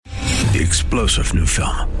The explosive new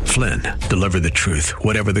film, Flynn, deliver the truth,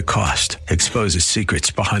 whatever the cost, exposes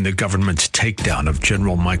secrets behind the government's takedown of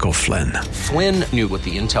General Michael Flynn. Flynn knew what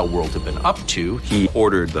the intel world had been up to. He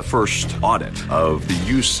ordered the first audit of the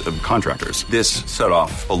use of contractors. This set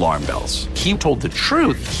off alarm bells. He told the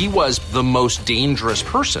truth. He was the most dangerous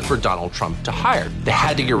person for Donald Trump to hire. They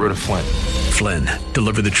had to get rid of Flynn. Flynn,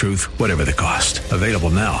 deliver the truth, whatever the cost. Available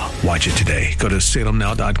now. Watch it today. Go to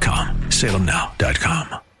salemnow.com.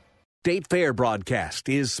 salemnow.com. State Fair broadcast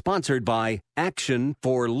is sponsored by Action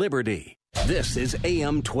for Liberty. This is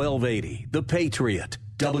AM 1280, The Patriot,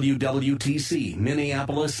 WWTC,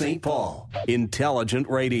 Minneapolis, St. Paul. Intelligent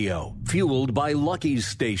radio, fueled by Lucky's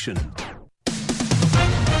Station.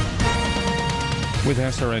 With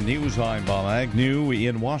SRN News, I'm Bob Agnew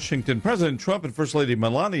in Washington. President Trump and First Lady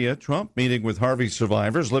Melania Trump meeting with Harvey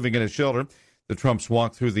survivors living in a shelter. The Trumps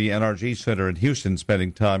walked through the NRG Center in Houston,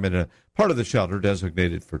 spending time in a part of the shelter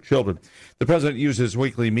designated for children. The president used his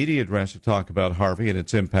weekly media address to talk about Harvey and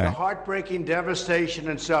its impact. The heartbreaking devastation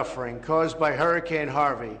and suffering caused by Hurricane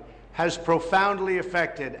Harvey has profoundly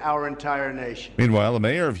affected our entire nation. Meanwhile, the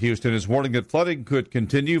mayor of Houston is warning that flooding could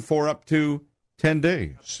continue for up to 10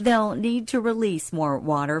 days. They'll need to release more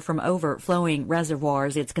water from overflowing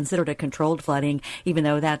reservoirs. It's considered a controlled flooding, even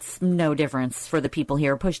though that's no difference for the people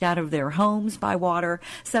here pushed out of their homes by water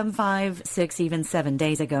some 5, 6, even 7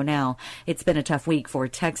 days ago now. It's been a tough week for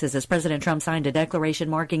Texas as President Trump signed a declaration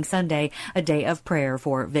marking Sunday a day of prayer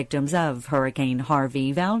for victims of Hurricane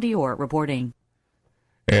Harvey. Val Dior reporting.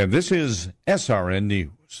 And this is SRN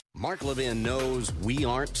News. Mark Levin knows we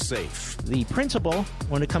aren't safe. The principle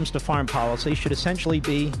when it comes to foreign policy should essentially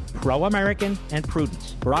be pro-American and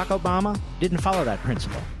prudence. Barack Obama didn't follow that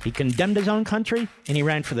principle. He condemned his own country and he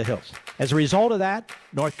ran for the hills. As a result of that,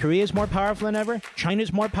 North Korea is more powerful than ever.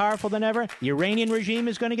 China's more powerful than ever. The Iranian regime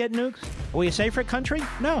is going to get nukes. Are we a safer country?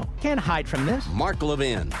 No. Can't hide from this. Mark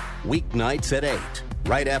Levin, weeknights at 8,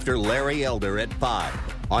 right after Larry Elder at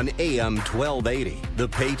 5 on AM 1280, The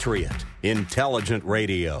Patriot. Intelligent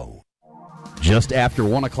radio. Just after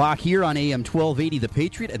 1 o'clock here on AM 1280, The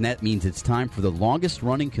Patriot, and that means it's time for the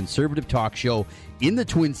longest-running conservative talk show in the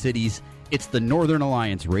Twin Cities. It's the Northern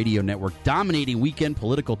Alliance Radio Network, dominating weekend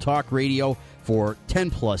political talk radio for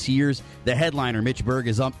 10-plus years. The headliner, Mitch Berg,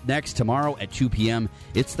 is up next tomorrow at 2 p.m.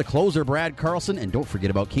 It's the closer, Brad Carlson, and don't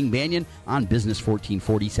forget about King Banyan on Business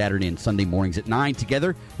 1440 Saturday and Sunday mornings at 9.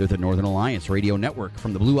 Together, they're the Northern Alliance Radio Network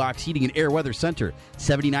from the Blue Ox Heating and Air Weather Center.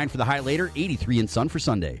 79 for the high later, 83 in Sun for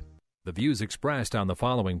Sunday. The views expressed on the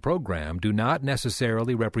following program do not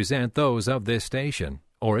necessarily represent those of this station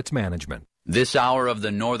or its management. This hour of the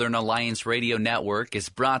Northern Alliance Radio Network is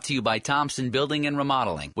brought to you by Thompson Building and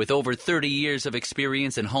Remodeling. With over 30 years of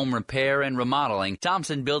experience in home repair and remodeling,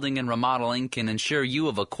 Thompson Building and Remodeling can ensure you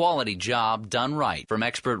have a quality job done right. From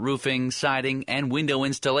expert roofing, siding, and window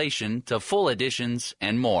installation to full additions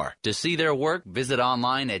and more. To see their work, visit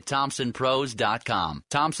online at ThompsonPros.com.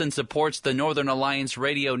 Thompson supports the Northern Alliance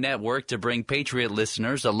Radio Network to bring Patriot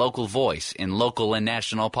listeners a local voice in local and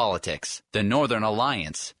national politics. The Northern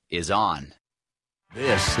Alliance is on.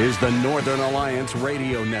 This is the Northern Alliance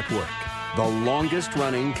Radio Network, the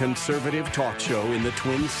longest-running conservative talk show in the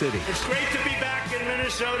Twin Cities. It's great to be back in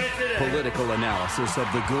Minnesota today. Political analysis of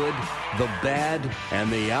the good, the bad,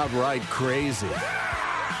 and the outright crazy.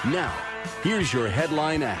 Now, here's your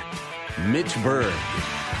headline act, Mitch Berg.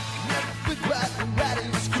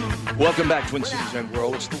 Welcome back, Twin Cities and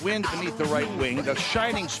World. It's the wind beneath the right wing, the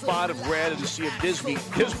shining spot of red in the sea of dingy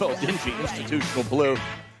institutional blue.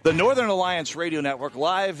 The Northern Alliance Radio Network,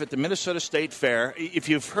 live at the Minnesota State Fair. If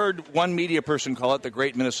you've heard one media person call it the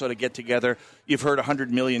Great Minnesota Get-Together, you've heard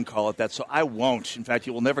 100 million call it that, so I won't. In fact,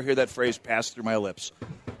 you will never hear that phrase pass through my lips,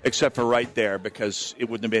 except for right there, because it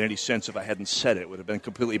wouldn't have made any sense if I hadn't said it. It would have been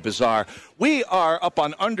completely bizarre. We are up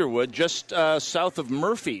on Underwood, just south of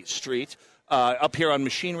Murphy Street, up here on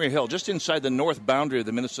Machinery Hill, just inside the north boundary of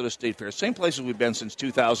the Minnesota State Fair. Same place as we've been since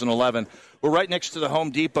 2011. We're right next to the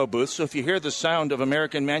Home Depot booth, so if you hear the sound of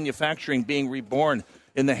American manufacturing being reborn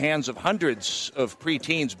in the hands of hundreds of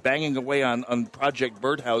preteens banging away on Project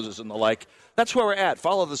Birdhouses and the like, that's where we're at.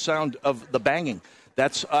 Follow the sound of the banging.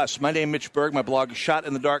 That's us. My name is Mitch Berg. My blog is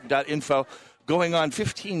shotinthedark.info. Going on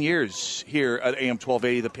 15 years here at AM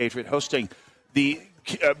 1280, The Patriot, hosting the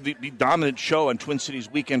dominant show on Twin Cities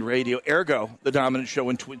Weekend Radio, ergo, the dominant show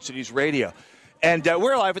in Twin Cities Radio. And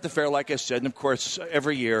we're live at the fair, like I said, and of course,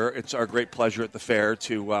 every year it's our great pleasure at the fair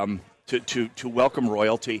to welcome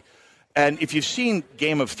royalty. And if you've seen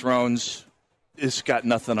Game of Thrones, it's got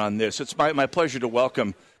nothing on this. It's my pleasure to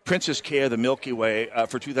welcome Princess Kea of the Milky Way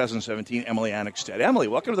for 2017, Emily Annexstad. Emily,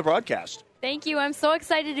 welcome to the broadcast. Thank you. I'm so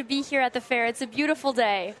excited to be here at the fair. It's a beautiful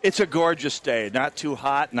day. It's a gorgeous day. Not too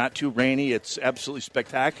hot, not too rainy. It's absolutely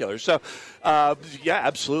spectacular. So, yeah,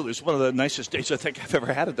 absolutely. It's one of the nicest days I think I've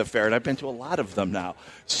ever had at the fair, and I've been to a lot of them now.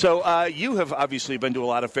 So you have obviously been to a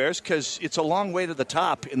lot of fairs because it's a long way to the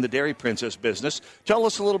top in the Dairy Princess business. Tell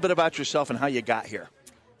us a little bit about yourself and how you got here.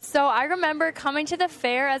 So I remember coming to the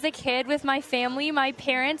fair as a kid with my family, my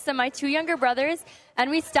parents, and my 2 younger brothers, and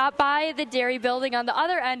we stopped by the dairy building on the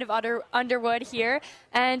other end of Underwood here,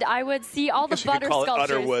 and I would see all the butter sculptures. You could call it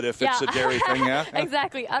Utterwood if it's a dairy thing, yeah?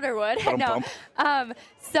 Exactly, Utterwood. No.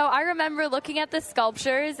 So I remember looking at the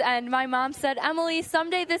sculptures, and my mom said, Emily,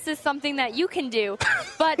 someday this is something that you can do.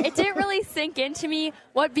 But it didn't really sink into me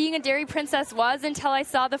what being a dairy princess was until I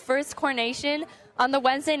saw the first coronation on the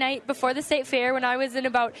Wednesday night before the state fair when I was in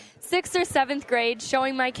about 6th or 7th grade,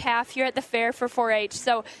 showing my calf here at the fair for 4-H.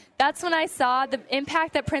 So that's when I saw the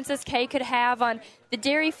impact that Princess K could have on the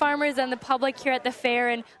dairy farmers and the public here at the fair,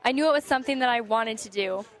 and I knew it was something that I wanted to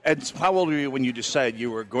do. And how old were you when you decided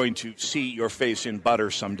you were going to see your face in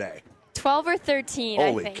butter someday? 12 or 13,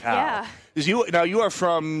 Holy I think. cow. Yeah. Now, you are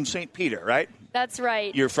from St. Peter, right? That's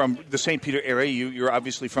right. You're from the St. Peter area. You're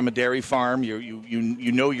obviously from a dairy farm.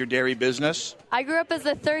 You know your dairy business. I grew up as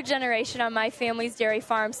the 3rd generation on my family's dairy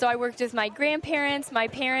farm, so I worked with my grandparents, my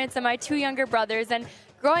parents, and my 2 younger brothers. And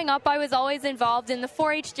growing up, I was always involved in the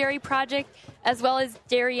 4-H Dairy Project as well as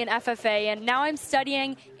dairy and FFA. And now I'm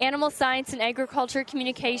studying animal science and agriculture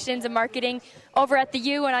communications and marketing over at the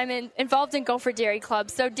U, and I'm involved in Gopher Dairy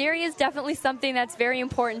Club. So dairy is definitely something that's very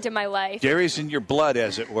important in my life. Dairy's in your blood,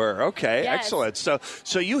 as it were. Okay, yes. Excellent.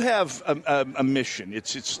 So you have a mission.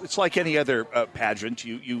 It's like any other pageant.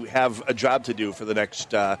 You have a job to do for the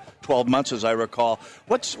next 12 months, as I recall.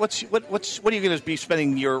 What are you going to be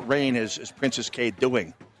spending your reign as Princess K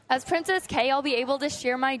doing? As Princess K, I'll be able to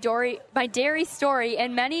share my dairy story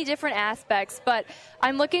in many different aspects, but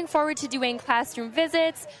I'm looking forward to doing classroom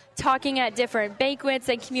visits, talking at different banquets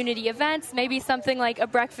and community events, maybe something like a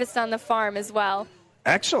breakfast on the farm as well.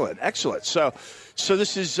 Excellent. So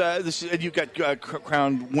this is and you got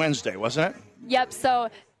crowned Wednesday, wasn't it? Yep. So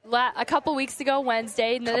a couple weeks ago,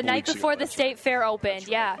 Wednesday, the night before the state fair opened.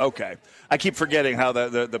 Yeah. Okay. I keep forgetting how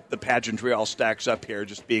the pageantry all stacks up here,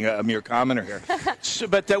 just being a mere commoner here.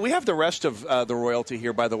 But we have the rest of the royalty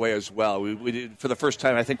here, by the way, as well. We did, for the first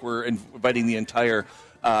time, I think we're inviting the entire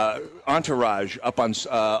entourage up on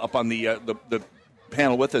the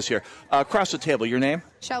panel with us here. Across the table, your name?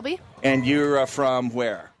 Shelby. And you're from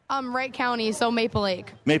where? Wright County, so Maple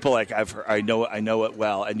Lake. Maple Lake, I know it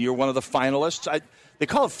well. And you're one of the finalists. They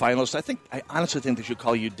call it finalists. I honestly think they should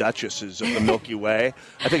call you duchesses of the Milky Way.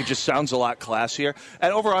 I think it just sounds a lot classier.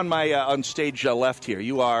 And over on my on stage left here,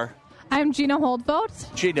 you are? I'm Gina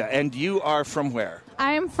Holdvogt. Gina, and you are from where?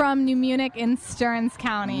 I am from New Munich in Stearns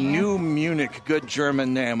County. New Munich, good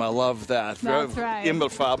German name. I love that. That's right.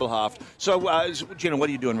 Fabelhaft. So, Gina, what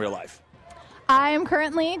do you do in real life? I am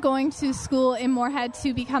currently going to school in Moorhead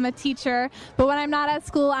to become a teacher, but when I'm not at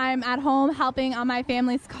school, I'm at home helping on my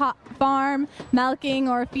family's farm, milking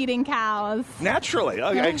or feeding cows. Naturally.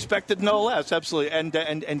 I expected no less. Absolutely.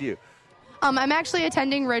 And you? I'm actually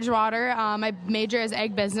attending Ridgewater. My major is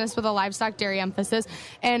egg business with a livestock dairy emphasis,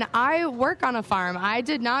 and I work on a farm. I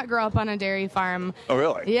did not grow up on a dairy farm. Oh,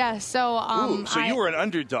 really? Yeah, so... so you were an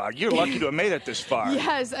underdog. You're lucky to have made it this far.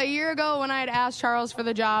 Yes, a year ago when I had asked Charles for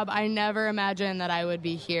the job, I never imagined that I would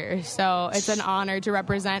be here. So it's an honor to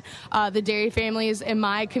represent the dairy families in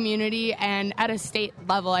my community and at a state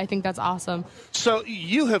level. I think that's awesome. So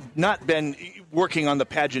you have not been working on the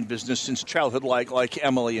pageant business since childhood like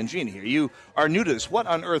Emily and Gina here. You are new to this. What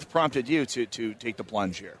on earth prompted you to take the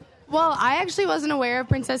plunge here? Well, I actually wasn't aware of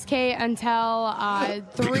Princess K until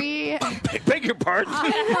 3... Beg your pardon?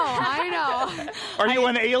 I know. Are you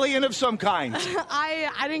an alien of some kind? I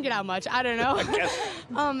didn't get out much. I don't know. I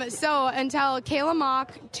guess. So until Kayla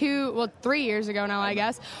Mock 3 years ago now, I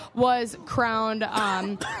guess, was crowned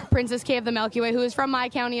Princess K of the Milky Way, who is from my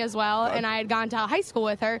county as well, and I had gone to high school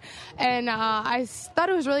with her, and I thought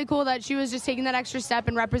it was really cool that she was just taking that extra step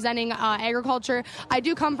and representing agriculture. I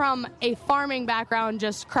do come from a farming background,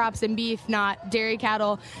 just crops and beef, not dairy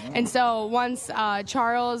cattle. And so once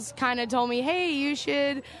Charles kind of told me, hey, you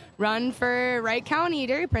should run for Wright County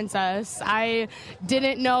Dairy Princess, I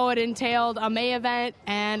didn't know it entailed a May event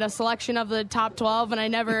and a selection of the top 12, and I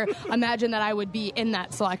never imagined that I would be in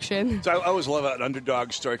that selection. So I always love an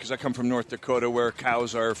underdog story because I come from North Dakota where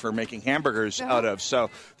cows are for making hamburgers out of.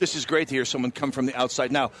 So this is great to hear someone come from the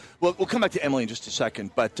outside. Now, we'll come back to Emily in just a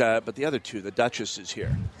second, but the other two, the Duchess is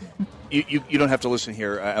here. You don't have to listen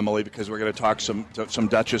here, Emily, because we're going to talk some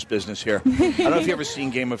Duchess business here. I don't know if you've ever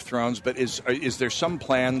seen Game of Thrones, but is there some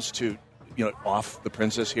plans to off the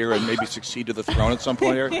princess here and maybe succeed to the throne at some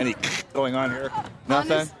point here? Any going on here?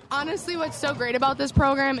 Nothing? Honestly, what's so great about this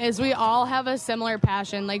program is we all have a similar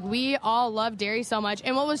passion. Like, we all love dairy so much.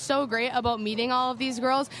 And what was so great about meeting all of these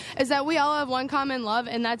girls is that we all have one common love,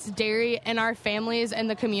 and that's dairy and our families and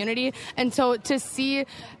the community. And so to see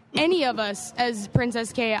any of us as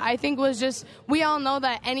Princess K, I think was just, we all know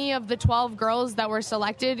that any of the 12 girls that were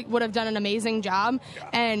selected would have done an amazing job.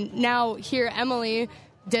 And now here Emily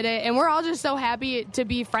did it, and we're all just so happy to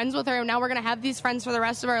be friends with her, and now we're going to have these friends for the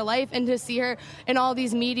rest of our life, and to see her in all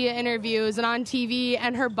these media interviews and on TV,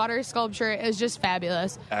 and her butter sculpture is just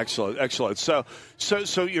fabulous. Excellent. So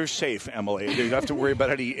you're safe, Emily. You don't have to worry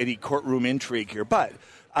about any courtroom intrigue here, but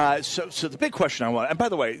so the big question I want, and by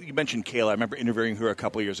the way, you mentioned Kayla. I remember interviewing her a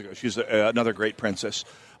couple of years ago. She's another great princess.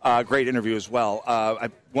 Great interview as well.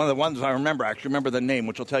 One of the ones I actually remember the name,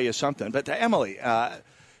 which will tell you something. But Emily,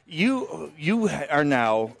 you are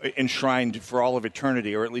now enshrined for all of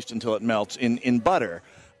eternity, or at least until it melts, in butter.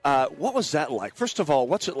 What was that like? First of all,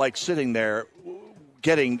 what's it like sitting there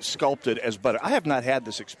getting sculpted as butter? I have not had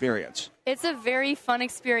this experience. It's a very fun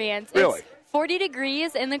experience. Really? It's 40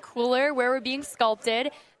 degrees in the cooler where we're being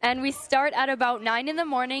sculpted, and we start at about 9 in the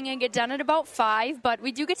morning and get done at about 5, but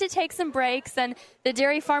we do get to take some breaks, and the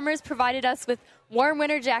dairy farmers provided us with warm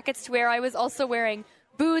winter jackets to wear. I was also wearing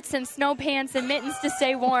boots and snow pants and mittens to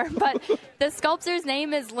stay warm, but the sculptor's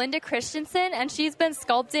name is Linda Christensen, and she's been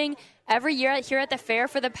sculpting every year here at the fair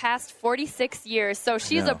for the past 46 years, so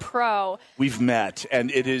she's a pro. We've met,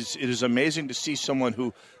 and it is amazing to see someone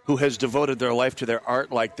who has devoted their life to their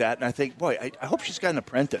art like that. And I think, boy, I hope she's got an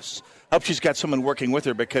apprentice. I hope she's got someone working with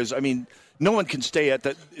her, because, I mean, no one can stay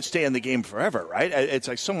in the game forever, right? It's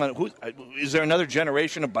like someone is there another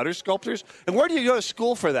generation of butter sculptors? And where do you go to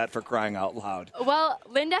school for that, for crying out loud? Well,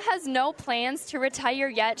 Linda has no plans to retire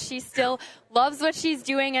yet. She still loves what she's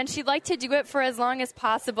doing, and she'd like to do it for as long as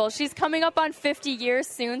possible. She's coming up on 50 years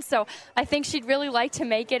soon, so I think she'd really like to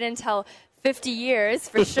make it until 50 years,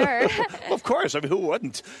 for sure. Well, of course. I mean, who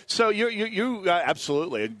wouldn't? So you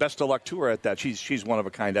absolutely. Best of luck to her at that. She's one of a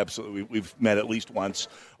kind, absolutely. We've met at least once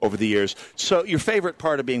over the years. So your favorite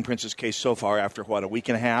part of being Princess K so far after, a week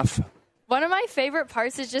and a half? One of my favorite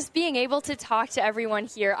parts is just being able to talk to everyone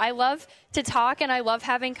here. I love to talk, and I love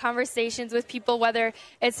having conversations with people, whether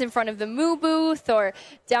it's in front of the Moo booth or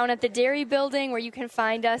down at the dairy building where you can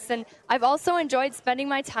find us. And I've also enjoyed spending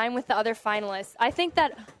my time with the other finalists. I think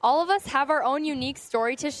that all of us have our own unique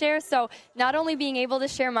story to share, so not only being able to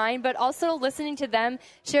share mine, but also listening to them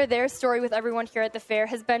share their story with everyone here at the fair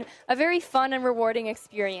has been a very fun and rewarding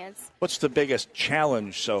experience. What's the biggest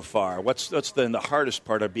challenge so far? What's the hardest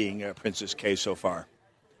part of being Princess K so far?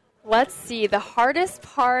 Let's see. The hardest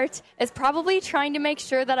part is probably trying to make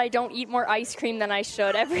sure that I don't eat more ice cream than I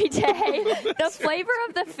should every day. The flavor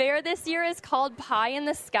of the fair this year is called Pie in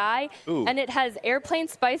the Sky, and it has airplane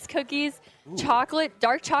spice cookies,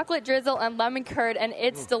 dark chocolate drizzle, and lemon curd, and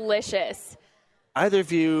it's delicious. Either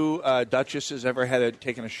of you Duchesses ever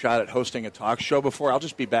taken a shot at hosting a talk show before? I'll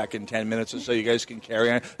just be back in 10 minutes so you guys can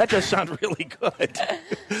carry on. That does sound really good.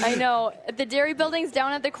 I know. The dairy building's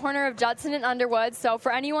down at the corner of Judson and Underwood, so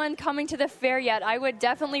for anyone coming to the fair yet, I would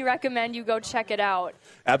definitely recommend you go check it out.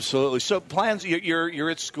 Absolutely. So plans, you're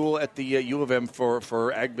at school at the U of M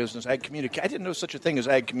for ag business, ag communication. I didn't know such a thing as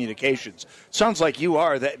ag communications. Sounds like you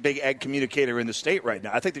are that big ag communicator in the state right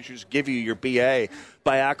now. I think they should just give you your BA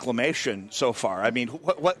by acclamation so far. I mean,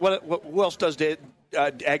 who else does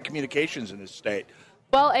ag communications in this state?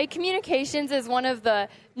 Well, ag communications is one of the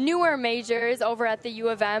newer majors over at the U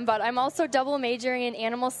of M, but I'm also double majoring in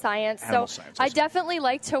animal science. I definitely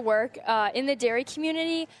like to work in the dairy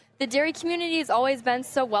community. The dairy community has always been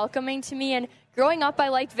so welcoming to me, and growing up, I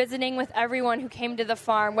liked visiting with everyone who came to the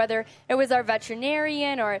farm, whether it was our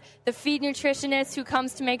veterinarian or the feed nutritionist who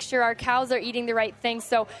comes to make sure our cows are eating the right things.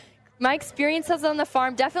 So my experiences on the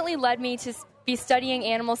farm definitely led me to be studying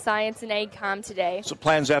animal science and ag comm today. So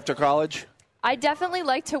plans after college? I definitely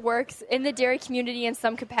like to work in the dairy community in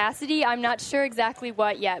some capacity. I'm not sure exactly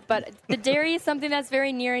what yet, but the dairy is something that's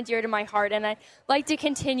very near and dear to my heart, and I like to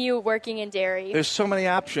continue working in dairy. There's so many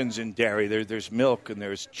options in dairy. There's milk, and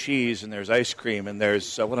there's cheese, and there's ice cream, and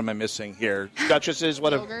there's, what am I missing here? Duchesses?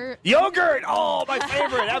 Yogurt. Yogurt! Oh, my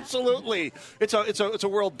favorite, absolutely. It's a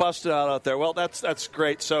world busted out there. Well, that's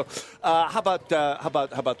great. So how about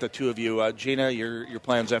the two of you? Gina, your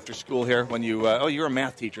plans after school here when you're a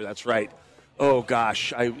math teacher, that's right. Oh,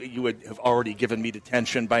 gosh, you would have already given me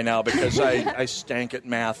detention by now because I stank at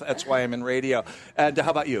math. That's why I'm in radio. And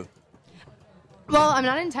how about you? Well, I'm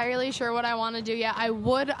not entirely sure what I want to do yet. I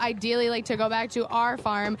would ideally like to go back to our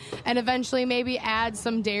farm and eventually maybe add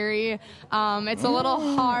some dairy. It's a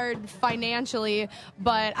little hard financially,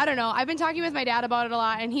 but I don't know. I've been talking with my dad about it a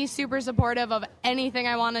lot, and he's super supportive of anything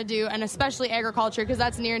I want to do, and especially agriculture, because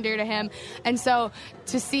that's near and dear to him. And so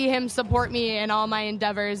to see him support me in all my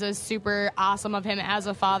endeavors is super awesome of him as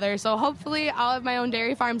a father. So hopefully I'll have my own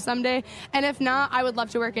dairy farm someday, and if not, I would love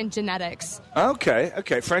to work in genetics. Okay.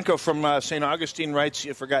 Franco from St. Augustine writes,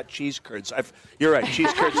 you forgot cheese curds. You're right,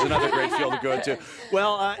 cheese curds is another great field to go into.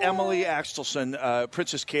 Well, Emily Axelson,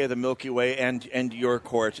 Princess Kay of the Milky Way and your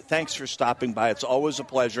court, thanks for stopping by. It's always a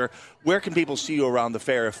pleasure. Where can people see you around the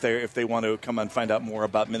fair if they want to come and find out more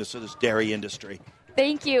about Minnesota's dairy industry?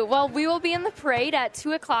 Thank you. Well, we will be in the parade at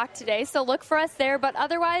 2 o'clock today, so look for us there. But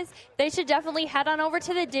otherwise, they should definitely head on over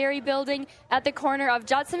to the dairy building at the corner of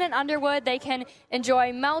Judson and Underwood. They can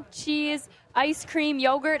enjoy milk, cheese, ice cream,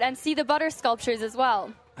 yogurt, and see the butter sculptures as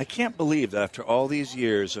well. I can't believe that after all these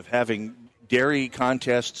years of having dairy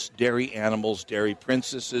contests, dairy animals, dairy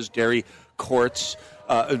princesses, dairy courts,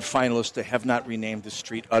 and finalists, they have not renamed the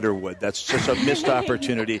street Underwood. That's just a missed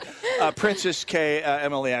opportunity. Princess Kay,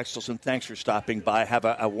 Emily Axelson, thanks for stopping by. Have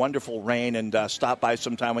a wonderful reign, and stop by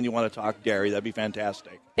sometime when you want to talk dairy. That'd be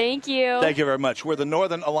fantastic. Thank you. Thank you very much. We're the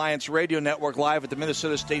Northern Alliance Radio Network live at the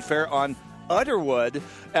Minnesota State Fair on Underwood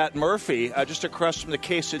at Murphy, just across from the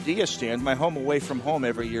Quesadilla stand, my home away from home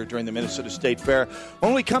every year during the Minnesota State Fair.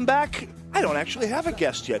 When we come back, I don't actually have a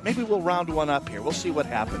guest yet. Maybe we'll round one up here. We'll see what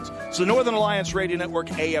happens. It's the Northern Alliance Radio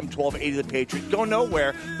Network, AM 1280 The Patriot. Go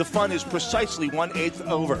nowhere. The fun is precisely 1/8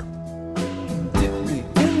 over.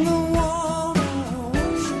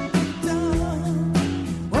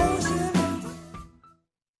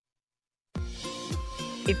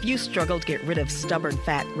 If you struggle to get rid of stubborn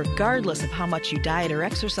fat, regardless of how much you diet or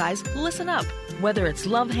exercise, listen up. Whether it's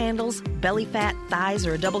love handles, belly fat, thighs,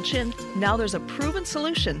 or a double chin, now there's a proven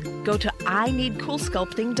solution. Go to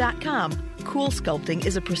INeedCoolSculpting.com. Cool Sculpting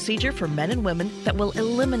is a procedure for men and women that will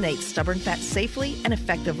eliminate stubborn fat safely and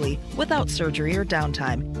effectively without surgery or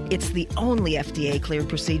downtime. It's the only FDA-cleared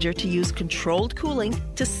procedure to use controlled cooling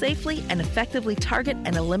to safely and effectively target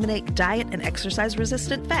and eliminate diet and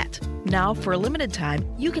exercise-resistant fat. Now, for a limited time,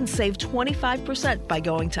 you can save 25% by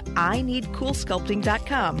going to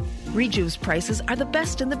INeedCoolSculpting.com. Rejuve's prices are the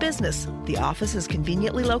best in the business. The office is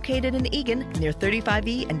conveniently located in Eagan near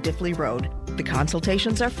 35E and Diffley Road. The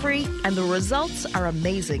consultations are free and the results are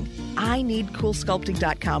amazing.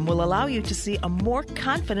 INeedCoolSculpting.com will allow you to see a more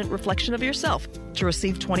confident reflection of yourself. To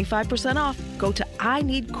receive 25% off, go to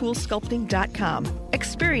INeedCoolSculpting.com.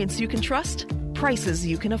 Experience you can trust, prices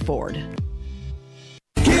you can afford.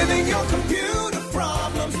 Giving your computer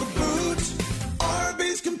problems the boot.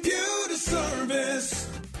 Arby's Computer Service.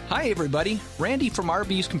 Hi, everybody. Randy from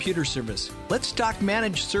RB's Computer Service. Let's talk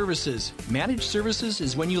managed services. Managed services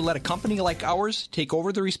is when you let a company like ours take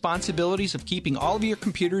over the responsibilities of keeping all of your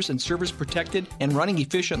computers and servers protected and running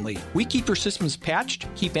efficiently. We keep your systems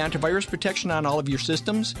patched, keep antivirus protection on all of your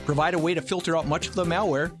systems, provide a way to filter out much of the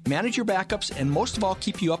malware, manage your backups, and most of all,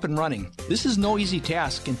 keep you up and running. This is no easy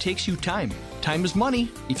task and takes you time. Time is money.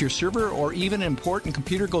 If your server or even an important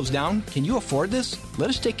computer goes down, can you afford this? Let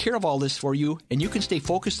us take care of all this for you, and you can stay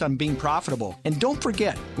focused on being profitable. And don't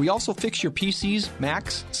forget, we also fix your PCs,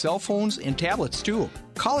 Macs, cell phones, and tablets too.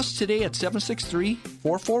 Call us today at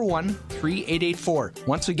 763-441-3884.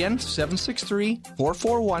 Once again,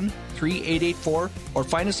 763-441-3884, or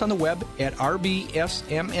find us on the web at rbsmn.com.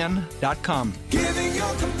 Giving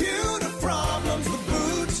your computer problems the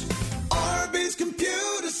boot. Arby's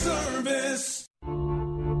Computer Service.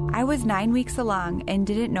 I was 9 weeks along and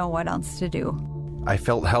didn't know what else to do. I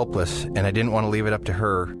felt helpless, and I didn't want to leave it up to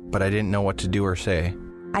her, but I didn't know what to do or say.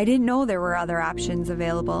 I didn't know there were other options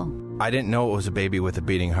available. I didn't know it was a baby with a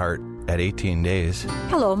beating heart at 18 days.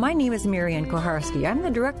 Hello, my name is Marianne Koharski. I'm the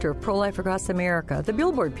director of Pro-Life Across America, the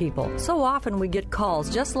Billboard people. So often we get calls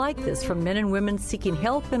just like this from men and women seeking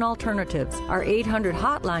help and alternatives. Our 800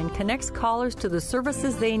 hotline connects callers to the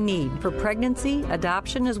services they need for pregnancy,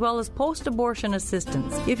 adoption, as well as post-abortion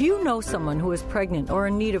assistance. If you know someone who is pregnant or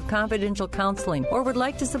in need of confidential counseling or would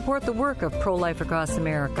like to support the work of Pro-Life Across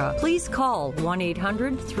America, please call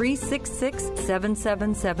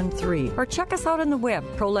 1-800-366-7773 or check us out on the web,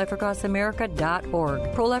 prolifeacrossamerica.org.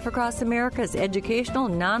 Pro-Life Across America is educational,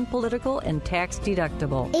 non-political, and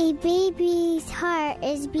tax-deductible. A baby's heart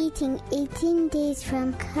is beating 18 days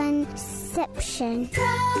from conception.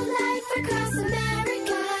 Pro-Life Across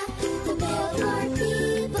America, the Billboard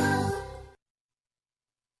people.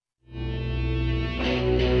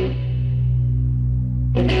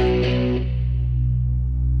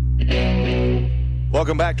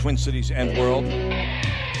 Welcome back, Twin Cities and World.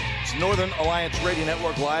 It's Northern Alliance Radio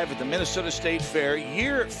Network live at the Minnesota State Fair.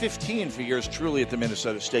 Year 15 for yours truly at the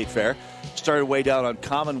Minnesota State Fair. Started way down on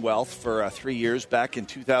Commonwealth for 3 years back in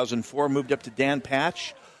 2004. Moved up to Dan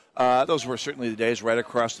Patch. Those were certainly the days right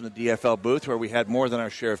across from the DFL booth where we had more than our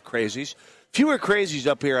share of crazies. Fewer crazies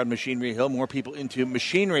up here on Machinery Hill. More people into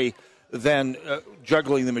machinery than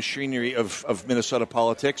juggling the machinery of Minnesota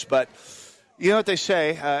politics. But you know what they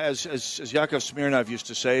say, as Yakov Smirnov used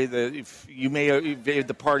to say, that if you may evade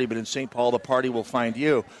the party, but in St. Paul, the party will find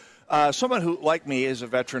you. Someone who, like me, is a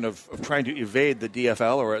veteran of trying to evade the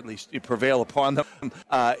DFL, or at least prevail upon them,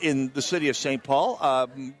 in the city of St. Paul, our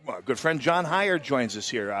good friend John Heyer joins us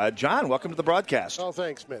here. John, welcome to the broadcast. Oh,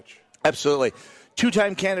 thanks, Mitch. Absolutely.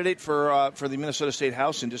 Two-time candidate for the Minnesota State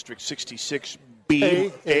House in District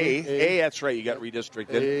 66B. A. That's right, you got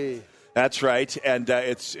redistricted. That's right, and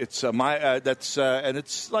it's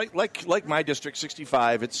like my District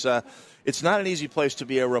 65. It's not an easy place to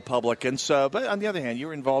be a Republican. So, but on the other hand,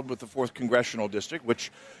 you're involved with the 4th Congressional District,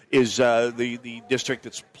 which is the district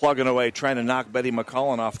that's plugging away, trying to knock Betty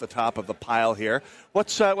McCollum off the top of the pile here.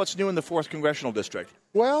 What's new in the 4th Congressional District?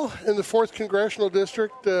 Well, in the 4th Congressional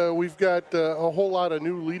District, we've got a whole lot of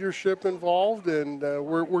new leadership involved, and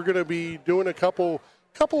we're going to be doing a couple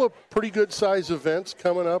of pretty good-sized events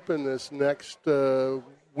coming up in this next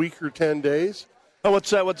week or 10 days. Oh,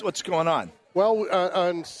 what's going on? Well,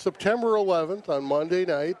 on September 11th, on Monday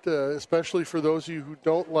night, especially for those of you who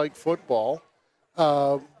don't like football,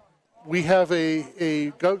 we have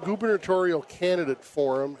a gubernatorial candidate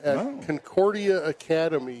forum at Concordia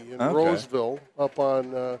Academy in Roseville, up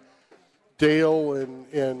on Dale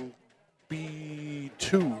and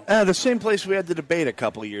B2. The same place we had the debate a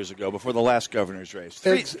couple of years ago before the last governor's race.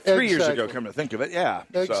 Three years ago, come to think of it, yeah.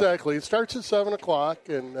 Exactly. So. It starts at 7 o'clock,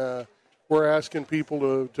 and we're asking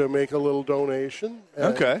people to make a little donation.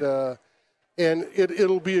 And, and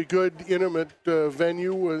it'll be a good, intimate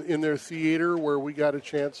venue in their theater where we got a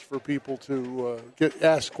chance for people to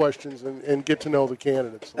ask questions and get to know the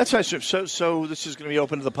candidates. That's nice. So this is going to be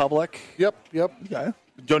open to the public? Yep. Okay.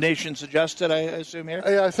 Donation suggested, I assume here?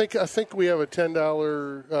 I think we have a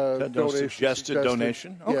 $10 donation. Suggested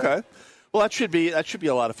donation? Yeah. Okay. Well, that should be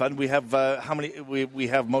a lot of fun. We have how many? We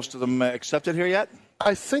have most of them accepted here yet?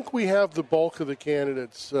 I think we have the bulk of the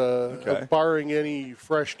candidates, barring any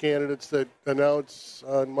fresh candidates that announce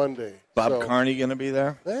on Monday. Bob Carney going to be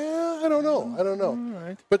there? I don't know. All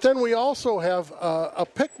right. But then we also have a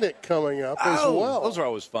picnic coming up as well. Those are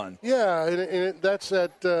always fun. Yeah, and that's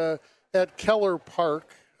at Keller Park.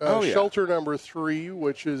 Shelter number 3,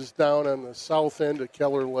 which is down on the south end of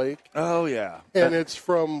Keller Lake. Oh, yeah. And it's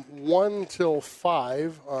from 1 till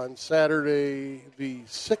 5 on Saturday the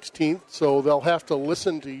 16th, so they'll have to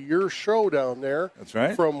listen to your show down there. That's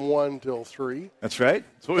right. From 1 till 3. That's right.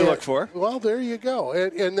 That's what we look for. Well, there you go.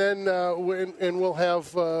 And then we'll have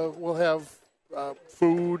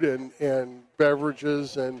food and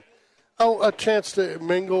beverages and a chance to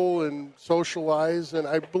mingle and socialize, and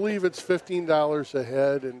I believe it's $15 a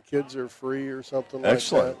head, and kids are free or something like that.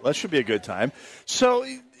 Excellent. That should be a good time. So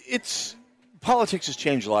politics has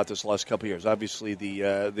changed a lot this last couple of years. Obviously,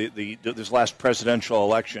 this last presidential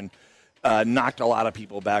election knocked a lot of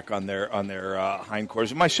people back on their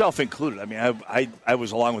hindquarters, myself included. I mean, I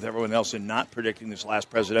was along with everyone else in not predicting this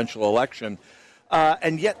last presidential election,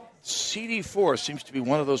 and yet CD4 seems to be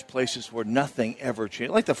one of those places where nothing ever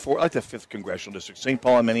changed. Like the 5th Congressional District, St.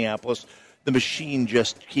 Paul and Minneapolis, the machine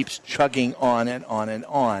just keeps chugging on and on and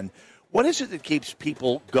on. What is it that keeps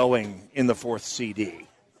people going in the 4th CD?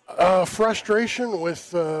 Frustration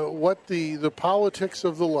with what the politics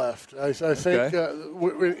of the left. I think,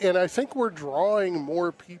 and I think we're drawing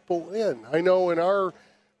more people in. I know in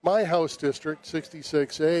my House district,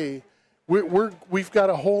 66A. We've got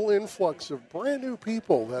a whole influx of brand new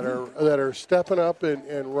people that are stepping up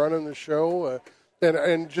and running the show,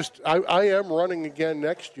 and just I am running again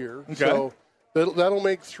next year, so that'll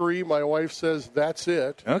make 3. My wife says that's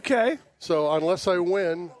it. Okay. So unless I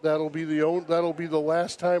win, that'll be the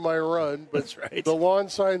last time I run. But that's right. The lawn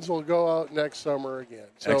signs will go out next summer again.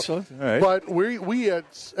 So, excellent. All right. But we at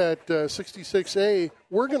 66A,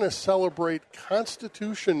 we're going to celebrate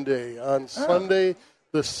Constitution Day on Sunday,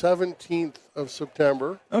 the 17th of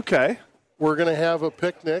September. Okay. We're going to have a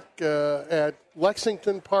picnic at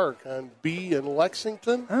Lexington Park on B in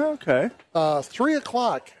Lexington. Okay. 3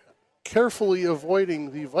 o'clock, carefully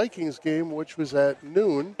avoiding the Vikings game, which was at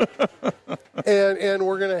noon. and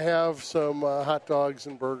we're going to have some hot dogs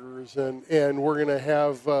and burgers. And we're going to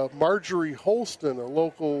have Marjorie Holston, a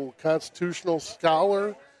local constitutional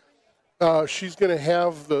scholar. She's going to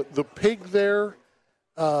have the pig there.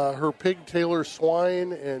 her pig Taylor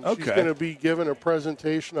Swine, and she's going to be giving a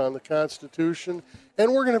presentation on the Constitution.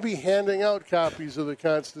 And we're going to be handing out copies of the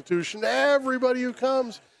Constitution to everybody who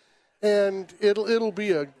comes. And it'll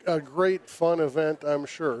be a great, fun event, I'm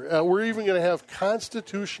sure. We're even going to have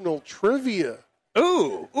constitutional trivia.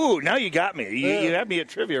 Ooh! Now you got me. You had me at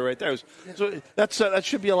trivia right there. So that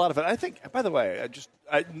should be a lot of fun. I think. By the way,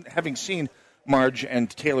 having seen Marge and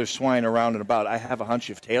Taylor Swine around and about, I have a hunch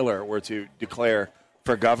if Taylor were to declare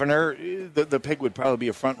for governor, the pig would probably be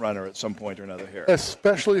a front runner at some point or another here.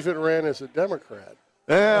 Especially if it ran as a Democrat.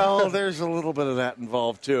 Well, there's a little bit of that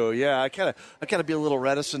involved too. Yeah, I kind of be a little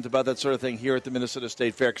reticent about that sort of thing here at the Minnesota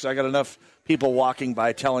State Fair because I got enough people walking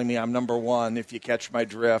by telling me I'm number one. If you catch my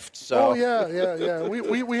drift. So. Oh yeah.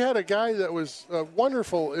 We had a guy that was a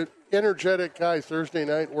wonderful, energetic guy Thursday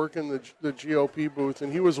night working the GOP booth,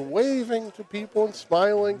 and he was waving to people and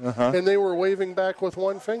smiling, and they were waving back with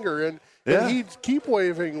one finger, and he'd keep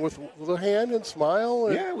waving with the hand and smile.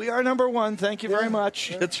 And, we are number one. Thank you very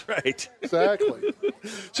much. That's right. Exactly.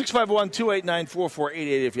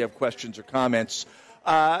 651-289-4488 if you have questions or comments.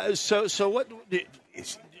 So what,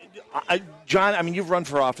 John, I mean, you've run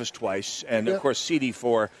for office twice, and, of course,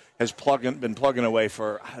 CD4 has been plugging away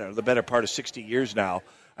for, I don't know, the better part of 60 years now.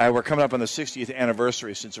 We're coming up on the 60th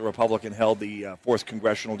anniversary since a Republican held the 4th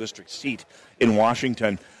Congressional District seat in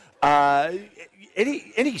Washington.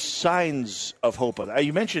 Any signs of hope?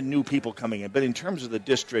 You mentioned new people coming in, but in terms of the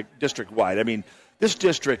district-wide, I mean, this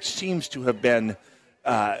district seems to have been,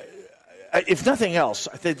 if nothing else,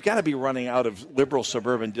 they've got to be running out of liberal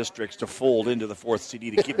suburban districts to fold into the 4th CD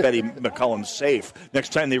to keep Betty McCollum safe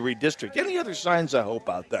next time they redistrict. Any other signs of hope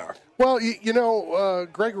out there? Well,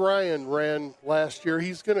 Greg Ryan ran last year.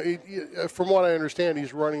 He's going to, from what I understand,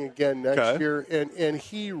 he's running again next year, and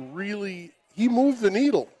he moved the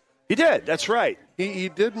needle. He did. That's right. He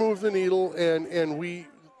did move the needle, and we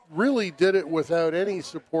really did it without any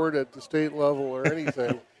support at the state level or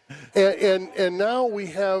anything. and now we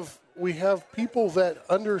have people that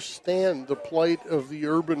understand the plight of the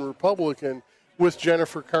urban Republican with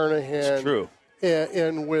Jennifer Carnahan. It's true.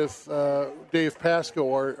 And with Dave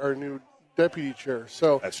Pasco, our new deputy chair.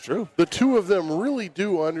 So that's true. The two of them really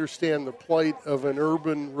do understand the plight of an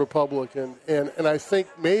urban Republican, and I think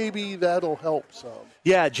maybe that'll help some.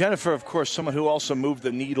 Yeah, Jennifer, of course, someone who also moved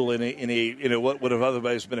the needle in a what would have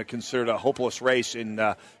otherwise been considered a hopeless race in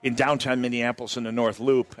downtown Minneapolis in the North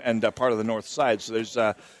Loop and part of the North Side. So there's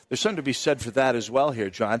something to be said for that as well here,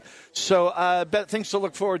 John. So things to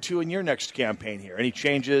look forward to in your next campaign here. Any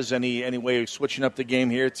changes? Any way of switching up the game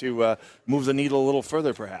here to move the needle a little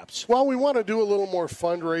further, perhaps? Well, we want to do a little more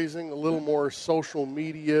fundraising, a little more social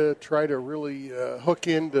media, try to really hook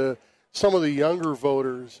into some of the younger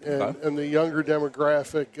voters and the younger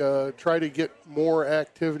demographic, try to get more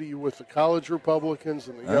activity with the college Republicans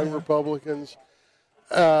and the young Republicans,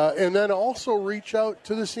 and then also reach out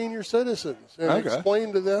to the senior citizens and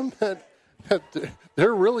explain to them that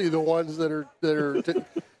they're really the ones that are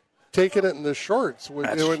taking it in the shorts when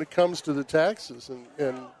it comes to the taxes and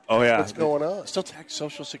what's going on. Still tax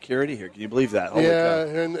Social Security here. Can you believe that?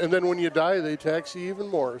 And then when you die, they tax you even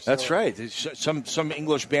more. So. That's right. Some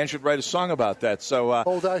English band should write a song about that. So,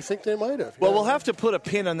 I think they might have. Well, we'll have to put a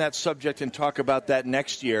pin on that subject and talk about that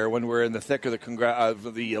next year when we're in the thick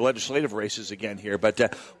of the legislative races again here.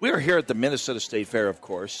 But we are here at the Minnesota State Fair, of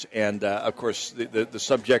course, and of course the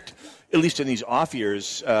subject, at least in these off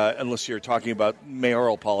years, unless you're talking about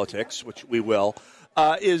mayoral politics, which we will.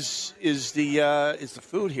 Is the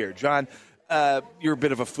food here, John? You're a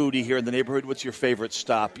bit of a foodie here in the neighborhood. What's your favorite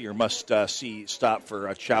stop? Your must-see stop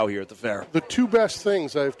for chow here at the fair? The two best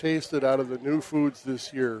things I've tasted out of the new foods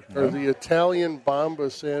this year are the Italian Bomba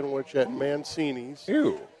sandwich at Mancini's.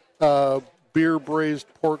 Ew. Beer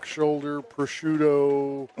braised pork shoulder,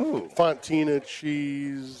 prosciutto, fontina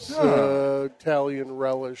cheese, Italian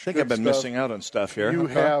relish. I think I've been missing out on stuff here. You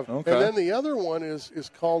have. Okay. And then the other one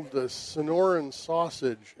is called the Sonoran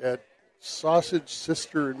sausage at Sausage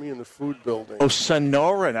Sister and Me in the Food Building. Oh,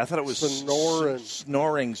 Sonoran. I thought it was Sonoran.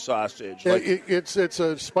 Snoring sausage. It's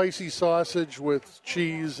a spicy sausage with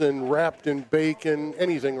cheese and wrapped in bacon.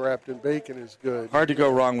 Anything wrapped in bacon is good. Hard to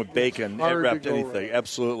go wrong with bacon. Wrapped anything. Wrong.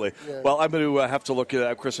 Absolutely. Yeah. Well, I'm going to have to look at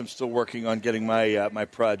that. Of course, I'm still working on getting my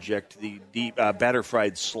project, the deep batter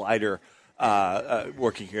fried slider,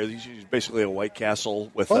 working here. This is basically a White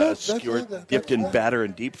Castle with skewered, dipped in batter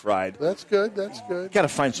and deep fried. That's good. That's good. Got to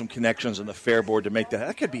find some connections on the fair board to make that.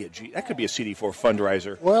 That could be a CD4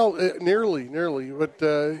 fundraiser. Well, nearly, but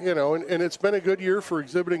and it's been a good year for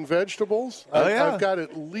exhibiting vegetables. I've got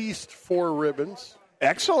at least 4 ribbons.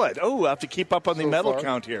 Excellent. Oh, we'll have to keep up on the medal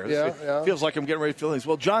count here. Yeah. Feels like I'm getting ready to fill things.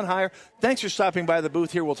 Well, John Heyer, thanks for stopping by the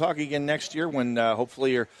booth here. We'll talk again next year when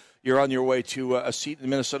hopefully you're on your way to a seat in the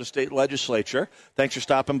Minnesota State Legislature. Thanks for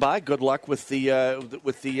stopping by. Good luck with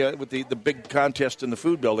the big contest in the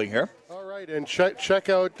food building here. All right, and check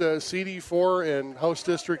out CD4 and House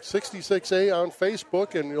District 66A on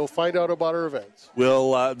Facebook, and you'll find out about our events.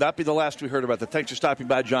 Will not be the last we heard about that. Thanks for stopping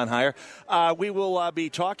by, John Heyer. We will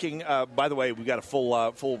be talking. By the way, we've got a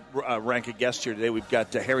full rank of guests here today. We've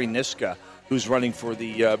got Harry Niska, who's running for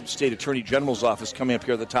the State Attorney General's office, coming up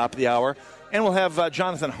here at the top of the hour. And we'll have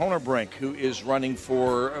Jonathan Honerbrink, who is running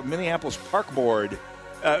for Minneapolis Park Board.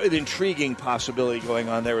 An intriguing possibility going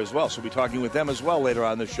on there as well. So we'll be talking with them as well later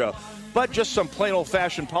on the show. But just some plain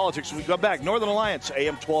old-fashioned politics when we go back. Northern Alliance,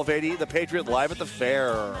 AM 1280, The Patriot, live at the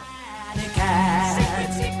fair. Secret,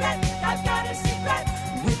 I've got a secret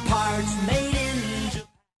with parts made in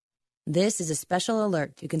This is a special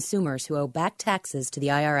alert to consumers who owe back taxes to the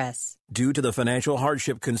IRS. Due to the financial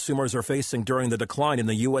hardship consumers are facing during the decline in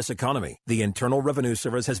the U.S. economy, the Internal Revenue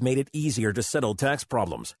Service has made it easier to settle tax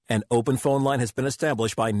problems. An open phone line has been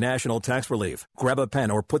established by National Tax Relief. Grab a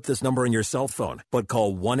pen or put this number in your cell phone, but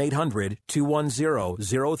call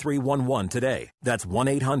 1-800-210-0311 today. That's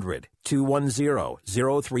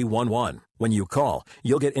 1-800-210-0311. When you call,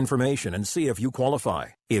 you'll get information and see if you qualify.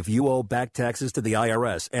 If you owe back taxes to the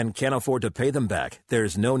IRS and can't afford to pay them back,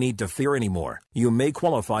 there's no need to fear anymore. You may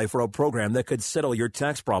qualify for a program that could settle your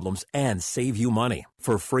tax problems and save you money.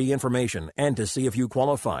 For free information and to see if you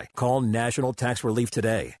qualify, call National Tax Relief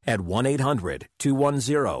today at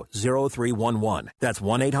 1-800-210-0311. That's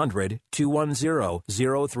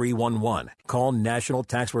 1-800-210-0311. Call National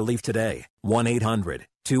Tax Relief today.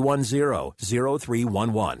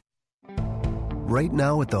 1-800-210-0311. Right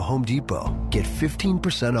now at the Home Depot, get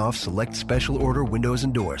 15% off select special order windows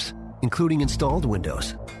and doors, including installed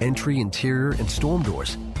windows, entry, interior, and storm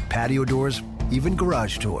doors, patio doors, even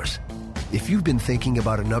garage doors. If you've been thinking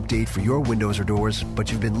about an update for your windows or doors,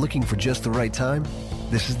 but you've been looking for just the right time,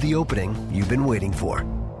 this is the opening you've been waiting for.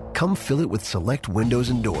 Come fill it with select windows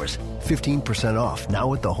and doors, 15% off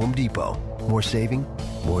now at the Home Depot. More saving,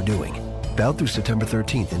 more doing. Valid through September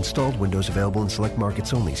 13th. Installed windows available in select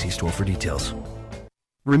markets only. See store for details.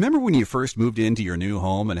 Remember when you first moved into your new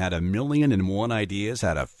home and had 1,000,001 ideas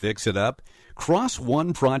how to fix it up? Cross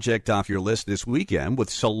one project off your list this weekend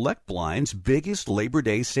with Select Blind's biggest Labor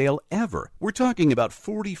Day sale ever. We're talking about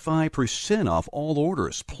 45% off all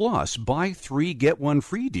orders, plus buy 3, get 1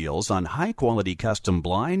 free deals on high-quality custom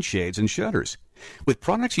blinds, shades, and shutters. With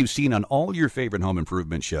products you've seen on all your favorite home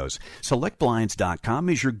improvement shows, SelectBlinds.com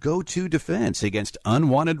is your go-to defense against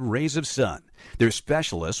unwanted rays of sun. Their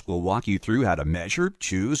specialists will walk you through how to measure,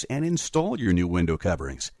 choose, and install your new window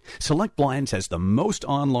coverings. Select Blinds has the most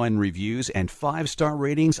online reviews and 5-star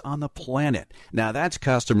ratings on the planet. Now that's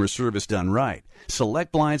customer service done right.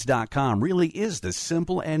 SelectBlinds.com really is the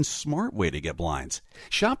simple and smart way to get blinds.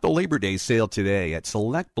 Shop the Labor Day sale today at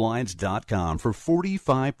SelectBlinds.com for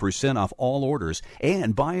 45% off all orders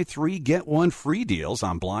and buy 3, get 1 free deals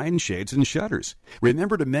on blinds, shades, and shutters.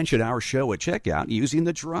 Remember to mention our show at checkout using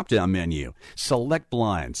the drop-down menu. Select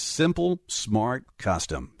Blinds. Simple, smart,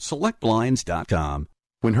 custom. SelectBlinds.com.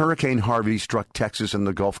 When Hurricane Harvey struck Texas and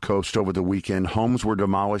the Gulf Coast over the weekend, homes were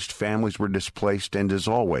demolished, families were displaced, and as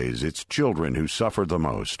always, it's children who suffer the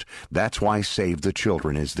most. That's why Save the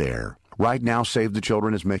Children is there. Right now, Save the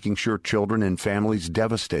Children is making sure children and families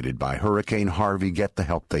devastated by Hurricane Harvey get the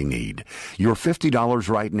help they need. Your $50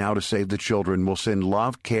 right now to Save the Children will send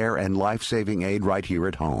love, care, and life-saving aid right here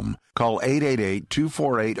at home. Call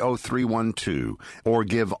 888-248-0312 or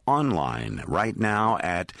give online right now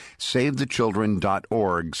at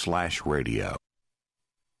savethechildren.org/radio.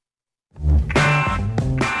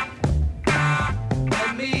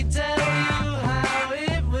 Let me tell you how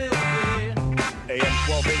it will be. AM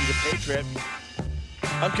 1280 The Patriot.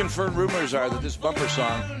 Unconfirmed rumors are that this bumper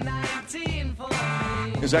song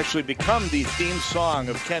has actually become the theme song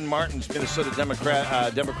of Ken Martin's Minnesota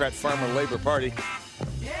Democrat Farmer Labor Party.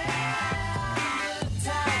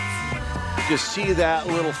 Just see that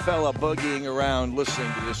little fella boogieing around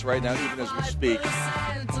listening to this right now, even as we speak.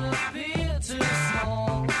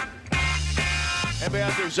 Anybody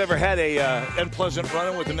out there who's ever had a unpleasant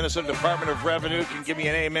run-in with the Minnesota Department of Revenue can give me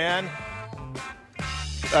an amen?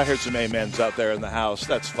 I heard some amens out there in the house.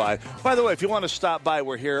 That's fine. By the way, if you want to stop by,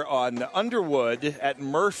 we're here on Underwood at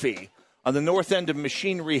Murphy on the north end of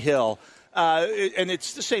Machinery Hill. And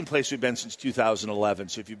it's the same place we've been since 2011.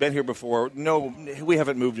 So if you've been here before, no, we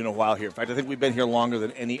haven't moved in a while here. In fact, I think we've been here longer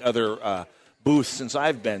than any other booth since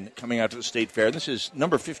I've been coming out to the State Fair. This is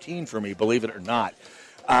number 15 for me, believe it or not.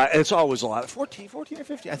 And it's always a lot. 14 or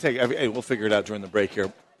 15, I think. We'll figure it out during the break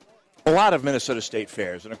here. A lot of Minnesota State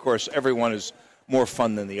fairs, and of course, everyone is more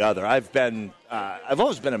fun than the other. I've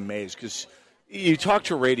always been amazed because you talk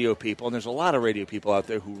to radio people, and there's a lot of radio people out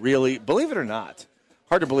there who really, believe it or not,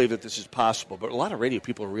 hard to believe that this is possible, but a lot of radio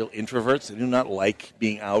people are real introverts. They do not like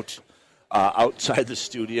being outside the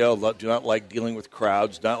studio, do not like dealing with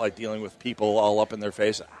crowds, do not like dealing with people all up in their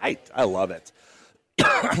face. I love it.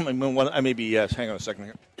 I may be, hang on a second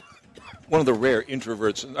here. One of the rare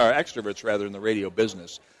extroverts, rather, in the radio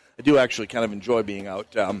business. I do actually kind of enjoy being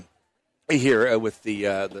out here with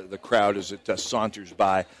the crowd as it saunters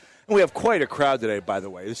by. And we have quite a crowd today, by the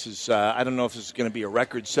way. This is, I don't know if this is going to be a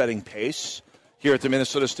record-setting pace here at the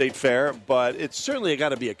Minnesota State Fair, but it's certainly got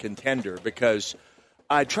to be a contender because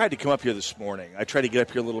I tried to come up here this morning. I tried to get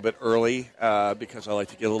up here a little bit early because I like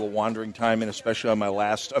to get a little wandering time in, especially on my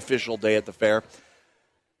last official day at the fair.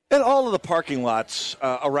 And all of the parking lots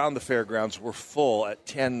around the fairgrounds were full at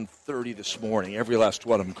 10:30 this morning. Every last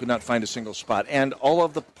one of them. Could not find a single spot. And all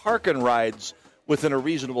of the park and rides within a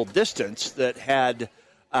reasonable distance that had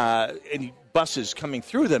any buses coming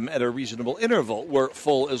through them at a reasonable interval were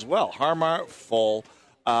full as well. Harmar, full.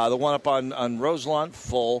 The one up on Roselawn,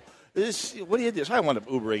 full. What do you do? So I wound up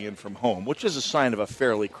Ubering in from home, which is a sign of a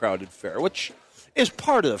fairly crowded fair, which is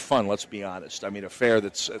part of the fun, let's be honest. I mean, a fair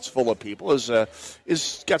that's full of people is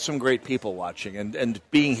got some great people watching. And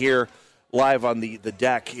being here live on the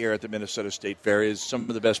deck here at the Minnesota State Fair is some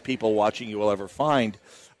of the best people watching you will ever find.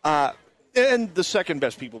 And the second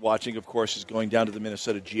best people watching, of course, is going down to the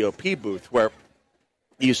Minnesota GOP booth, where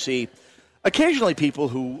you see occasionally people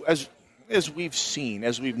who, as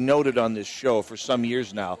we've noted on this show for some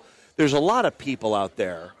years now, there's a lot of people out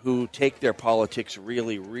there who take their politics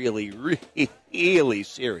really, really, really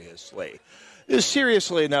seriously.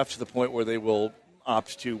 Seriously enough to the point where they will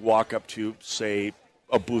opt to walk up to, say,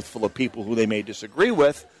 a booth full of people who they may disagree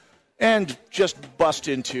with and just bust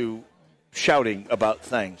into shouting about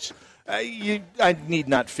things. I need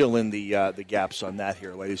not fill in the gaps on that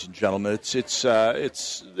here, ladies and gentlemen.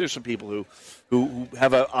 There's some people who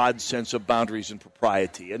have an odd sense of boundaries and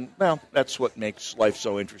propriety, and well, that's what makes life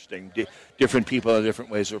so interesting. Different people have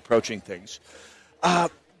different ways of approaching things.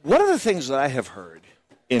 One of the things that I have heard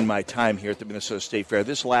in my time here at the Minnesota State Fair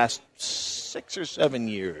this last 6 or 7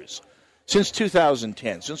 years, since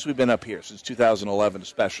 2010, since we've been up here, since 2011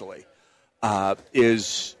 especially,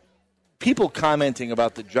 is people commenting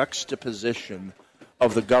about the juxtaposition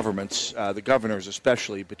of the governments, the governors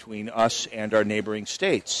especially, between us and our neighboring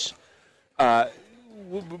states.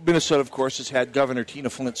 Minnesota, of course, has had Governor Tina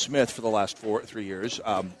Flint Smith for the last 3 years.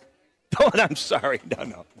 I'm sorry.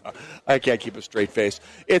 No. I can't keep a straight face.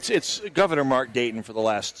 It's Governor Mark Dayton for the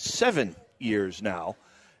last 7 years now.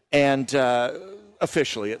 And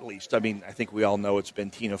officially, at least. I mean, I think we all know it's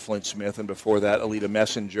been Tina Flint Smith, and before that, Alita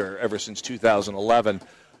Messenger, ever since 2011.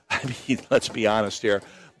 I mean, let's be honest here.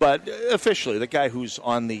 But officially, the guy who's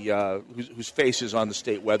on the whose face is on the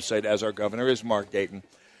state website as our governor is Mark Dayton.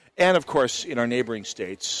 And, of course, in our neighboring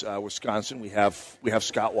states, Wisconsin, we have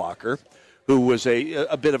Scott Walker, who was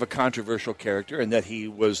a bit of a controversial character in that he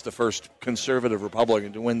was the first conservative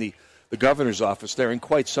Republican to win the governor's office there in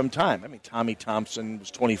quite some time. I mean, Tommy Thompson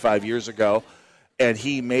was 25 years ago, and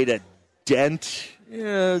he made a dent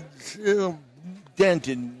in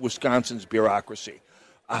Wisconsin's bureaucracy.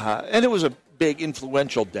 And it was a big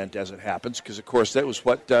influential dent, as it happens, because, of course, that was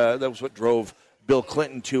what drove Bill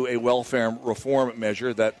Clinton to a welfare reform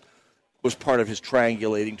measure that was part of his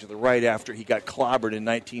triangulating to the right after he got clobbered in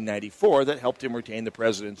 1994 that helped him retain the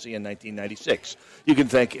presidency in 1996. You can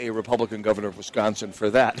thank a Republican governor of Wisconsin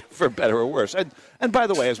for that, for better or worse. And by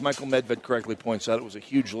the way, as Michael Medved correctly points out, it was a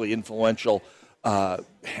hugely influential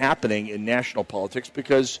happening in national politics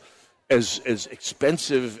because as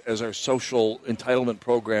expensive as our social entitlement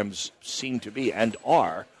programs seem to be and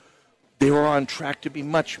are, they were on track to be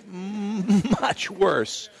much, much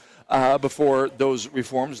worse before those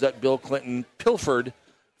reforms that Bill Clinton pilfered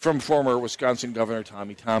from former Wisconsin Governor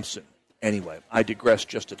Tommy Thompson. Anyway, I digress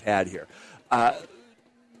just a tad here.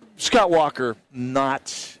 Scott Walker,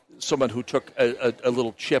 not someone who took a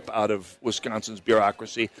little chip out of Wisconsin's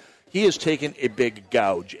bureaucracy. He has taken a big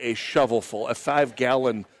gouge, a shovelful, a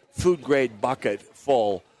 5-gallon food-grade bucket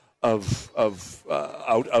full out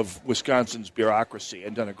of Wisconsin's bureaucracy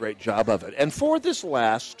and done a great job of it. And for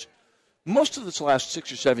most of this last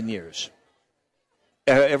 6 or 7 years,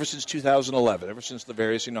 ever since 2011, ever since the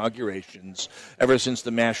various inaugurations, ever since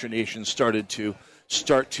the machinations started to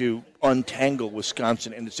untangle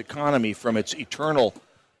Wisconsin and its economy from its eternal,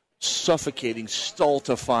 suffocating,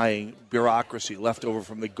 stultifying bureaucracy left over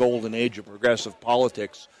from the golden age of progressive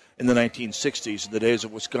politics in the 1960s, in the days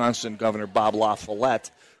of Wisconsin Governor Bob La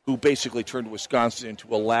Follette, who basically turned Wisconsin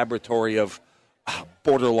into a laboratory of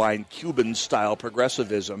borderline Cuban-style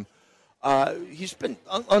progressivism. He's been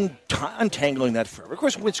untangling that forever. Of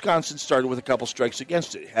course, Wisconsin started with a couple strikes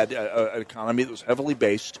against it. It had an economy that was heavily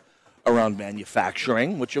based around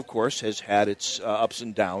manufacturing, which, of course, has had its ups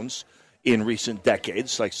and downs in recent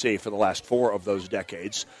decades, like, say, for the last 4 of those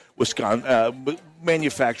decades.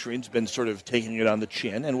 Manufacturing's been sort of taking it on the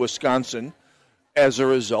chin, and Wisconsin, as a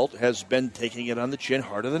result, has been taking it on the chin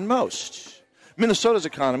harder than most. Minnesota's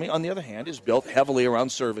economy, on the other hand, is built heavily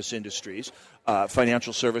around service industries,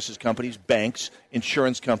 financial services companies, banks,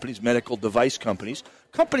 insurance companies, medical device companies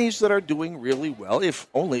that are doing really well, if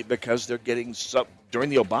only because they're getting, during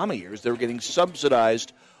the Obama years, they were getting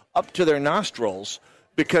subsidized up to their nostrils,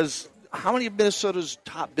 because how many of Minnesota's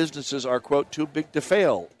top businesses are, quote, too big to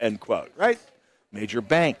fail, end quote, right? Major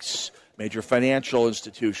banks, major financial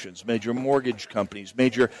institutions, major mortgage companies,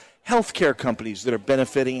 major healthcare companies that are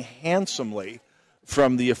benefiting handsomely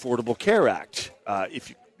from the Affordable Care Act.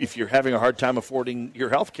 If you're having a hard time affording your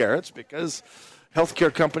health care, it's because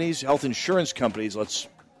healthcare companies, health insurance companies, let's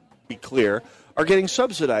be clear, are getting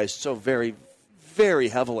subsidized so very, very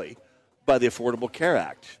heavily by the Affordable Care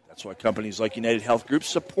Act. That's why companies like United Health Group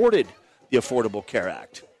supported the Affordable Care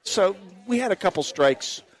Act. So we had a couple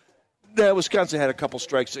strikes. Wisconsin had a couple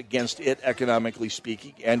strikes against it, economically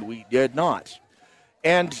speaking, and we did not.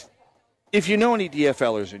 And if you know any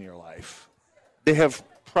DFLers in your life, they have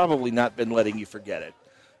probably not been letting you forget it.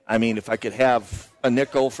 I mean, if I could have a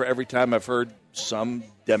nickel for every time I've heard some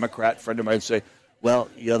Democrat friend of mine say, well,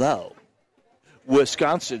 you know,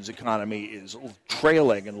 Wisconsin's economy is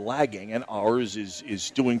trailing and lagging, and ours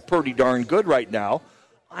is doing pretty darn good right now,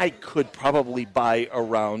 I could probably buy a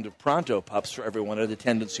round of Pronto Pups for everyone in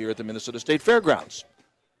attendance here at the Minnesota State Fairgrounds.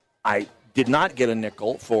 I did not get a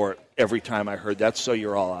nickel for every time I heard that, so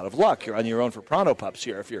you're all out of luck. You're on your own for Pronto Pups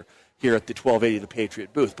here if you're here at the 1280 The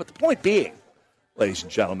Patriot booth. But the point being, ladies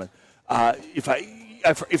and gentlemen, if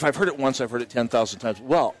I've heard it once, I've heard it 10,000 times.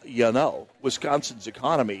 Well, you know, Wisconsin's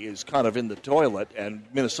economy is kind of in the toilet, and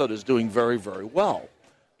Minnesota's doing very, very well.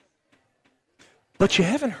 But you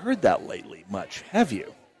haven't heard that lately much, have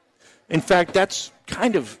you? In fact, that's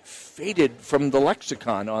kind of faded from the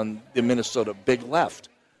lexicon on the Minnesota Big Left.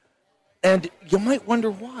 And you might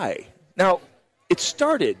wonder why. Now, you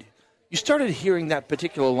started hearing that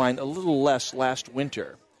particular line a little less last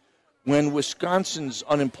winter when Wisconsin's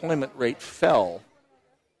unemployment rate fell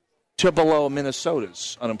to below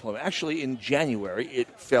Minnesota's unemployment. Actually, in January,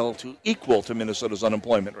 it fell to equal to Minnesota's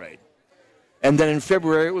unemployment rate. And then in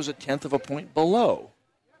February, it was 1/10 of a point below.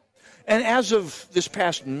 And as of this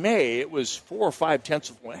past May, it was 4 or 5/10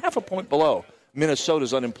 of a point, half a point below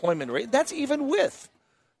Minnesota's unemployment rate. That's even with,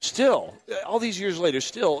 still, all these years later,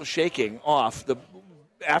 still shaking off the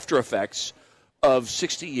after effects of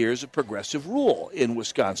 60 years of progressive rule in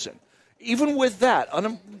Wisconsin. Even with that,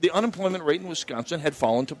 the unemployment rate in Wisconsin had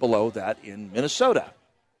fallen to below that in Minnesota.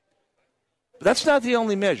 But that's not the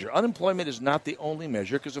only measure. Unemployment is not the only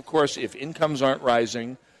measure because, of course, if incomes aren't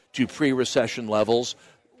rising to pre-recession levels,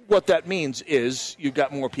 what that means is you've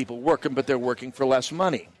got more people working, but they're working for less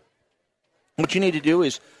money. What you need to do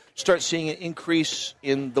is start seeing an increase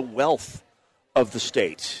in the wealth of the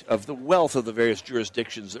state, of the wealth of the various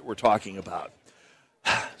jurisdictions that we're talking about.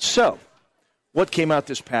 So, what came out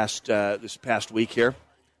this past week here?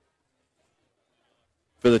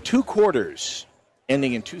 For the 2 quarters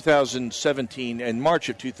ending in 2017 and March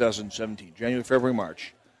of 2017, January, February,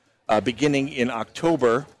 March, beginning in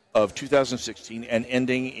October of 2016 and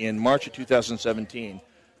ending in March of 2017,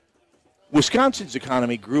 Wisconsin's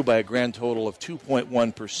economy grew by a grand total of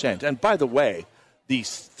 2.1%. And by the way, the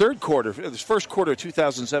first quarter of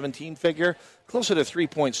 2017 figure, closer to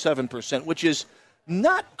 3.7%, which is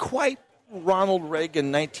not quite Ronald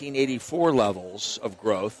Reagan 1984 levels of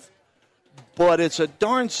growth, but it's a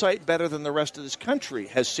darn sight better than the rest of this country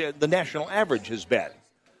has said the national average has been.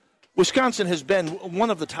 Wisconsin has been one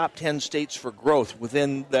of the top 10 states for growth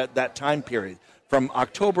within that time period, from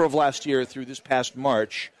October of last year through this past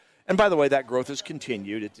March. And by the way, that growth has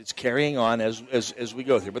continued. It's carrying on as we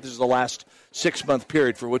go through. But this is the last 6-month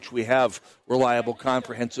period for which we have reliable,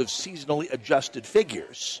 comprehensive, seasonally adjusted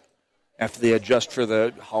figures. After they adjust for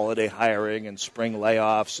the holiday hiring and spring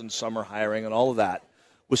layoffs and summer hiring and all of that,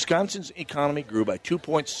 Wisconsin's economy grew by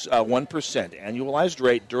 2.1% annualized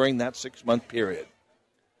rate during that 6-month period.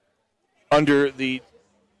 Under the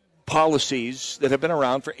policies that have been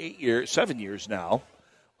around for 7 years now,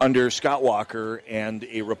 under Scott Walker and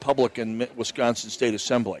a Republican Wisconsin State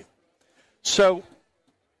Assembly. So,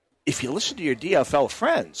 if you listen to your DFL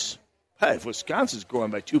friends, Hey, if Wisconsin's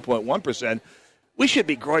growing by 2.1%, we should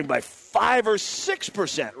be growing by 5 or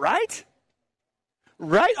 6%, right?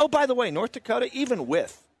 Right? Oh, by the way, North Dakota, even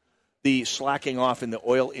with the slacking off in the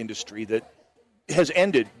oil industry that has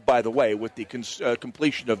ended, by the way, with the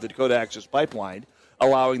completion of the Dakota Access Pipeline,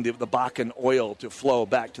 allowing the Bakken oil to flow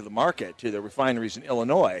back to the market, to the refineries in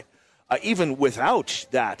Illinois. Even without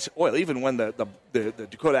that oil, even when the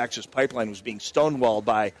Dakota Access Pipeline was being stonewalled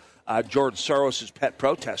by George Soros' pet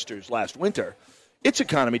protesters last winter, its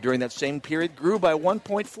economy during that same period grew by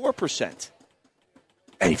 1.4%.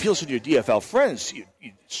 And if you listen to your DFL friends, you'd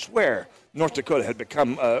swear North Dakota had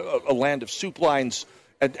become a land of soup lines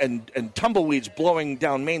and tumbleweeds blowing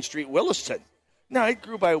down Main Street, Williston. No, it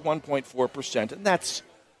grew by 1.4%, and that's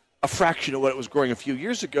a fraction of what it was growing a few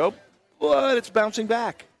years ago, but it's bouncing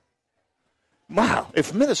back. Wow,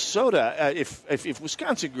 if Minnesota, if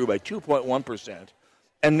Wisconsin grew by 2.1%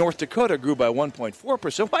 and North Dakota grew by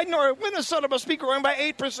 1.4%, why Minnesota must be growing by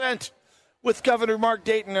 8% with Governor Mark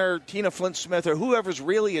Dayton or Tina Flint-Smith or whoever's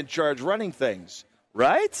really in charge running things,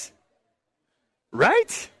 right?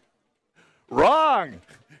 Right? Wrong.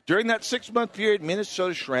 During that 6-month period,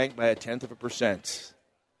 Minnesota shrank by 0.1%.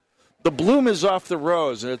 The bloom is off the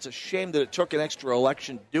rose, and it's a shame that it took an extra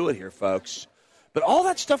election to do it here, folks. But all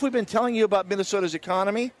that stuff we've been telling you about Minnesota's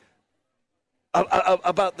economy,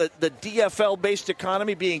 about the DFL-based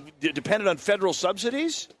economy being dependent on federal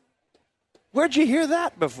subsidies, where'd you hear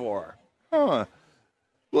that before? Huh.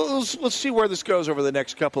 Well, let's see where this goes over the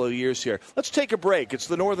next couple of years here. Let's take a break. It's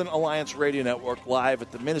the Northern Alliance Radio Network live at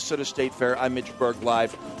the Minnesota State Fair. I'm Mitch Berg,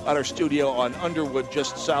 live at our studio on Underwood,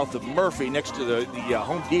 just south of Murphy, next to the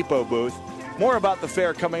Home Depot booth. More about the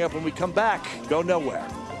fair coming up when we come back. Go nowhere.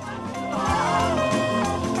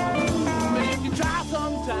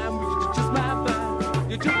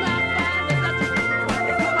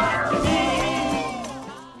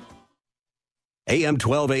 AM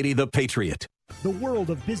 1280, The Patriot. The world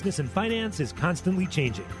of business and finance is constantly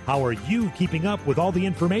changing. How are you keeping up with all the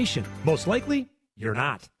information? Most likely, you're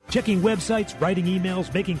not. Checking websites, writing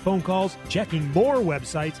emails, making phone calls, checking more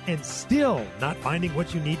websites, and still not finding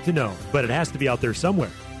what you need to know. But it has to be out there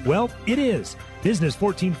somewhere. Well, it is. Business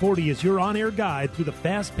 1440 is your on-air guide through the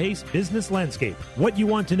fast-paced business landscape. What you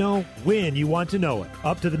want to know, when you want to know it.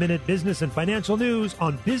 Up-to-the-minute business and financial news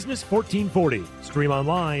on Business 1440. Stream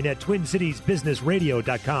online at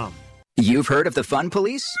TwinCitiesBusinessRadio.com. You've heard of the Fun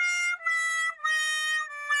Police?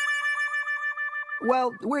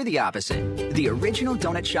 Well, we're the opposite. The original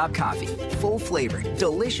Donut Shop coffee. Full-flavored,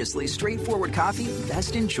 deliciously straightforward coffee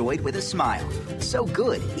best enjoyed with a smile. So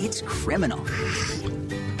good, it's criminal.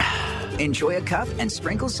 Enjoy a cup and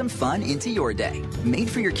sprinkle some fun into your day. Made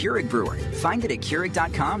for your Keurig brewer. Find it at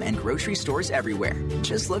Keurig.com and grocery stores everywhere.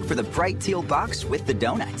 Just look for the bright teal box with the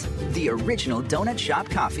donut. The original Donut Shop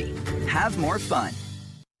coffee. Have more fun.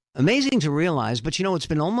 Amazing to realize, but it's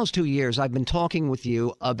been almost 2 years I've been talking with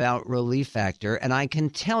you about Relief Factor, and I can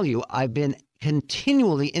tell you I've been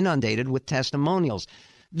continually inundated with testimonials.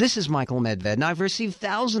 This is Michael Medved, and I've received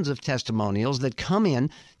thousands of testimonials that come in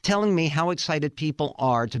telling me how excited people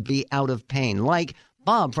are to be out of pain, like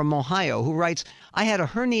Bob from Ohio, who writes, I had a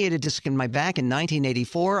herniated disc in my back in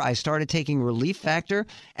 1984. I started taking Relief Factor,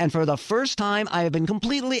 and for the first time, I have been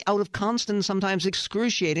completely out of constant, sometimes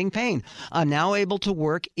excruciating pain. I'm now able to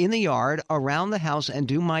work in the yard, around the house, and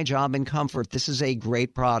do my job in comfort. This is a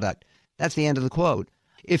great product. That's the end of the quote.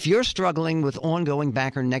 If you're struggling with ongoing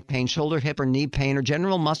back or neck pain, shoulder, hip, or knee pain, or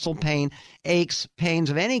general muscle pain, aches,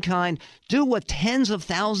 pains of any kind, do what tens of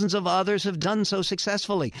thousands of others have done so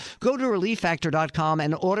successfully. Go to ReliefFactor.com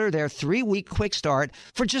and order their 3-week quick start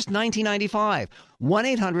for just $19.95.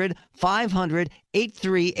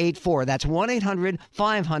 1-800-500-8384. That's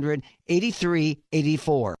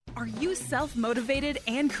 1-800-500-8384. Are you self-motivated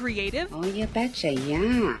and creative? Oh, you betcha,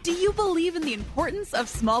 yeah. Do you believe in the importance of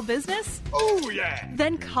small business? Oh, yeah.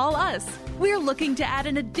 Then call us. We're looking to add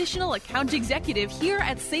an additional account executive here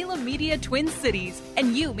at Salem Media Twin Cities,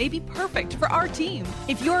 and you may be perfect for our team.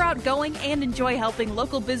 If you're outgoing and enjoy helping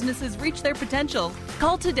local businesses reach their potential,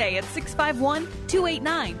 call today at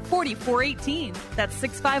 651-289-4418. That's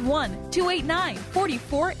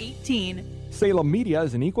 651-289-4418. Salem Media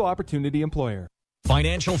is an equal opportunity employer.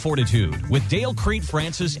 Financial Fortitude with Dale Creed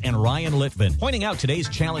Francis and Ryan Litvin, pointing out today's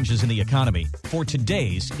challenges in the economy for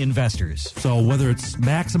today's investors. So whether it's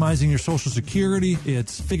maximizing your Social Security,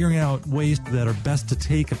 it's figuring out ways that are best to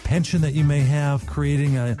take a pension that you may have,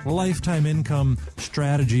 creating a lifetime income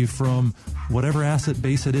strategy from whatever asset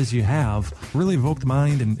base it is you have, really evoke the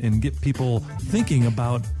mind and get people thinking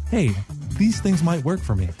about, hey, these things might work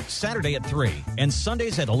for me. Saturday at 3 and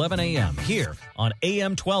Sundays at 11 a.m. here on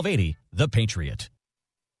AM 1280, The Patriot.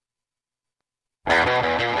 Welcome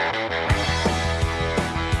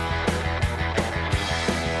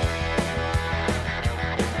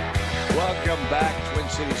back, Twin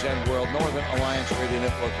Cities and World, Northern Alliance Radio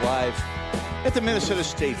Network live at the Minnesota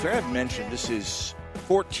State Fair. I've mentioned this is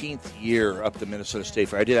 14th year up the Minnesota State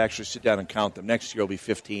Fair. I did actually sit down and count them. Next year will be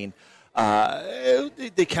 15.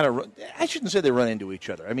 They kind of, I shouldn't say they run into each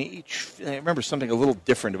other. I mean, I remember something a little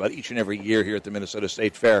different about each and every year here at the Minnesota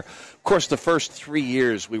State Fair. Of course, the first 3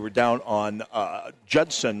 years we were down on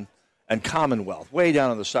Judson and Commonwealth, way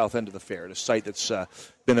down on the south end of the fair, at a site that's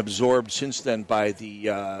been absorbed since then by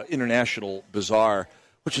the International Bazaar,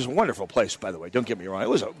 which is a wonderful place, by the way. Don't get me wrong. It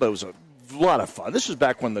was a lot of fun. This was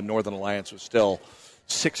back when the Northern Alliance was still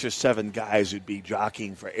 6 or 7 guys who'd be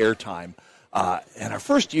jockeying for airtime. And our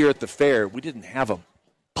first year at the fair, we didn't have a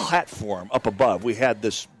platform up above. We had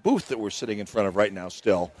this booth that we're sitting in front of right now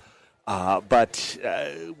still. But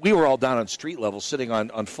we were all down on street level, sitting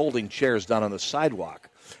on folding chairs down on the sidewalk.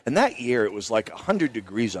 And that year, it was like 100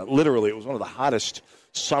 degrees out. Literally, it was one of the hottest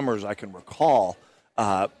summers I can recall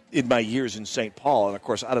in my years in St. Paul. And, of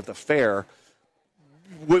course, out at the fair,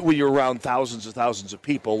 when you're around thousands and thousands of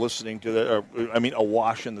people listening to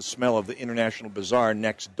awash in the smell of the International Bazaar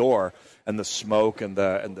next door, and the smoke and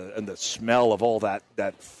the smell of all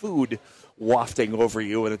that food wafting over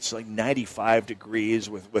you, and it's like 95 degrees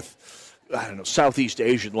with I don't know, Southeast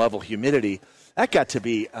Asian level humidity. That got to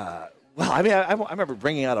be I remember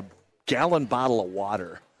bringing out a gallon bottle of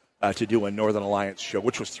water to do a Northern Alliance show,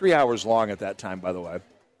 which was 3 hours long at that time, by the way,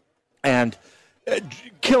 and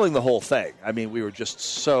killing the whole thing. I mean, we were just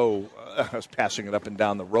so I was passing it up and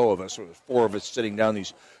down the row of us. There were 4 of us sitting down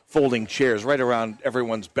these folding chairs right around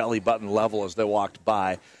everyone's belly button level as they walked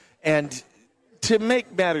by. And to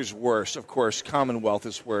make matters worse, of course, Commonwealth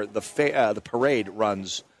is where the parade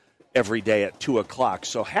runs every day at 2 o'clock.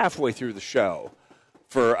 So halfway through the show,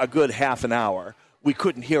 for a good half an hour, we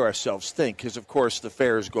couldn't hear ourselves think because, of course, the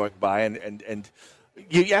fair is going by. And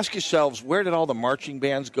you ask yourselves, where did all the marching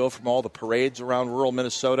bands go from all the parades around rural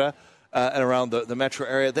Minnesota and around the metro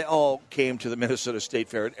area? They all came to the Minnesota State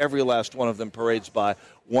Fair, and every last one of them parades by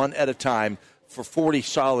one at a time for 40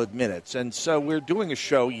 solid minutes. And so we're doing a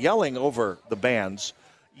show yelling over the bands,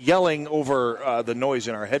 yelling over the noise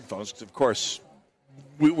in our headphones, because, of course,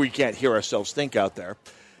 we can't hear ourselves think out there.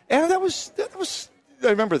 And that was I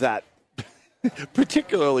remember that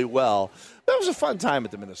particularly well. That was a fun time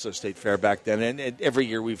at the Minnesota State Fair back then, and every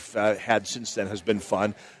year we've had since then has been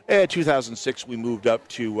fun. In 2006, we moved up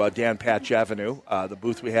to Dan Patch Avenue, the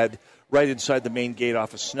booth we had right inside the main gate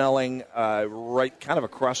off of Snelling, right kind of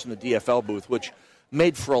across from the DFL booth, which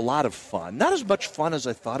made for a lot of fun. Not as much fun as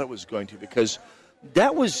I thought it was going to, because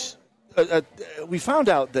that was we found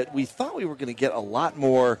out that we thought we were going to get a lot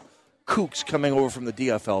more kooks coming over from the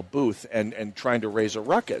DFL booth and trying to raise a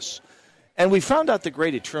ruckus. And we found out the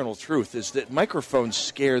great eternal truth is that microphones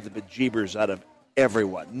scare the bejeebers out of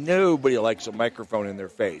everyone. Nobody likes a microphone in their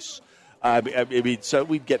face. So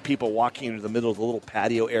we'd get people walking into the middle of the little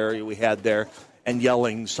patio area we had there and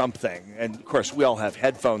yelling something. And, of course, we all have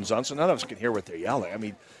headphones on, so none of us can hear what they're yelling. I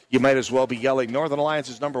mean, you might as well be yelling Northern Alliance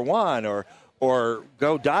is number 1 or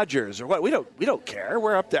Go Dodgers or what. We don't care.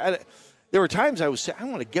 We're up there. There were times I was saying, I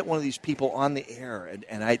want to get one of these people on the air,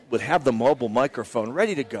 and I would have the mobile microphone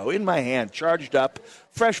ready to go in my hand, charged up,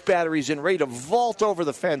 fresh batteries in, ready to vault over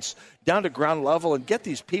the fence down to ground level and get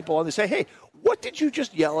these people on. They say, hey, what did you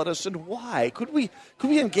just yell at us and why? Could we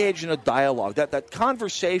engage in a dialogue, that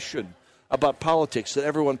conversation about politics that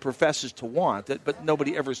everyone professes to want, but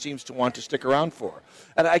nobody ever seems to want to stick around for?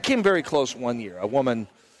 And I came very close one year. A woman,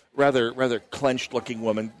 rather clenched-looking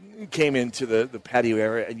woman, came into the patio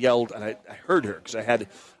area and yelled, and I heard her because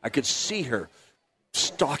I could see her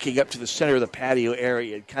stalking up to the center of the patio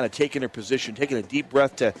area and kind of taking her position, taking a deep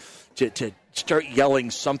breath to start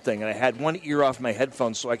yelling something. And I had one ear off my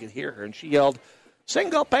headphones so I could hear her, and she yelled,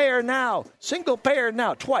 single payer now,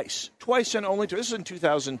 twice and only twice. This is in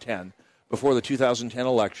 2010, before the 2010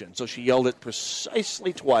 election. So she yelled it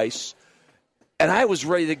precisely twice. And I was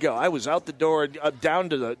ready to go. I was out the door, down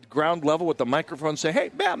to the ground level with the microphone, saying, hey,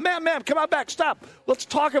 ma'am, come on back, stop. Let's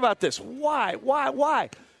talk about this. Why?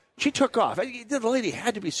 She took off. The lady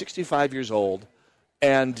had to be 65 years old.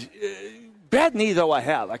 And bad knee, though, I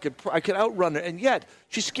have. I could outrun her. And yet,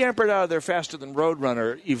 she scampered out of there faster than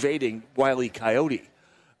Roadrunner, evading Wile E. Coyote.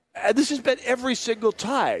 And this has been every single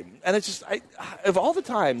time. And it's just, of all the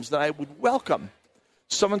times that I would welcome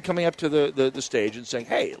someone coming up to the stage and saying,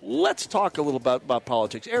 hey, let's talk a little about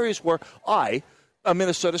politics. Areas where I, a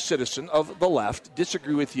Minnesota citizen of the left,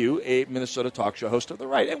 disagree with you, a Minnesota talk show host of the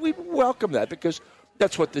right. And we welcome that because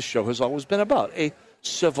that's what this show has always been about. A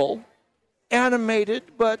civil, animated,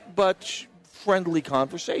 but friendly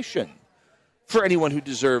conversation for anyone who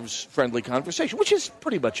deserves friendly conversation, which is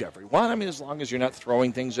pretty much everyone. I mean, as long as you're not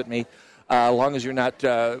throwing things at me, as long as you're not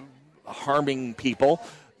harming people,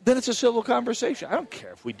 then it's a civil conversation. I don't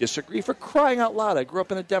care if we disagree. For crying out loud, I grew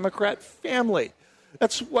up in a Democrat family.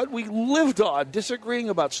 That's what we lived on, disagreeing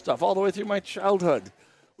about stuff all the way through my childhood.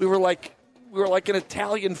 We were like an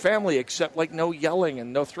Italian family, except like no yelling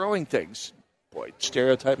and no throwing things. Boy,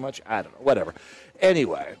 stereotype much? I don't know, whatever.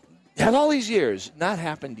 Anyway, had all these years, not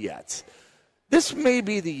happened yet. This may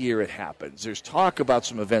be the year it happens. There's talk about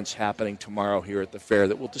some events happening tomorrow here at the fair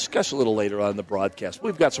that we'll discuss a little later on in the broadcast.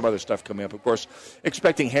 We've got some other stuff coming up. Of course,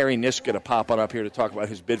 expecting Harry Niska to pop on up here to talk about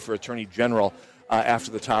his bid for Attorney General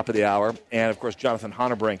after the top of the hour. And, of course, Jonathan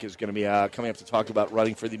Honnebrink is going to be coming up to talk about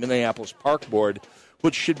running for the Minneapolis Park Board,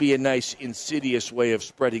 which should be a nice, insidious way of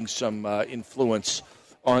spreading some influence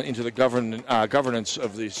into the governance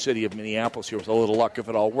of the city of Minneapolis here with a little luck if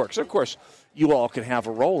it all works. Of course, you all can have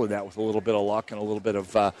a role in that with a little bit of luck and a little bit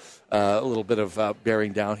of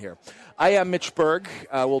bearing down here. I am Mitch Berg.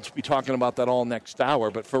 We'll be talking about that all next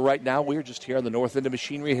hour. But for right now, we're just here on the north end of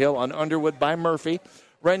Machinery Hill on Underwood by Murphy,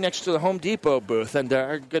 right next to the Home Depot booth. And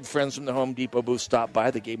our good friends from the Home Depot booth stopped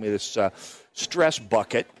by. They gave me this stress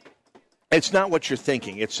bucket. It's not what you're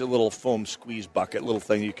thinking. It's a little foam squeeze bucket, little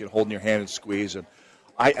thing you can hold in your hand and squeeze. And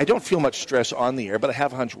I don't feel much stress on the air, but I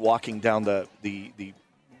have a hunch walking down the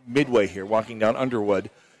midway here, walking down Underwood,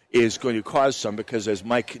 is going to cause some, because as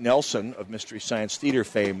Mike Nelson of Mystery Science Theater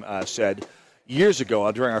fame said years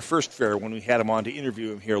ago during our first fair when we had him on to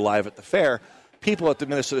interview him here live at the fair, people at the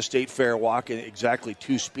Minnesota State Fair walk in exactly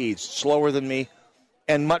two speeds, slower than me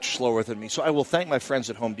and much slower than me. So I will thank my friends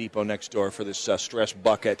at Home Depot next door for this stress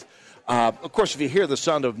bucket. Of course, if you hear the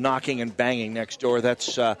sound of knocking and banging next door,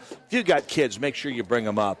 that's if you've got kids, make sure you bring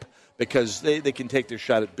them up, because they can take their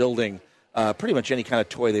shot at building pretty much any kind of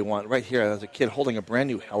toy they want. Right here, there's a kid holding a brand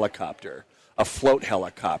new helicopter, a float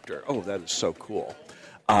helicopter. Oh, that is so cool.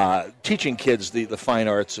 Teaching kids the fine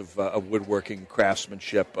arts of woodworking,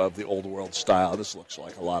 craftsmanship of the old world style. This looks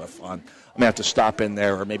like a lot of fun. I'm going to have to stop in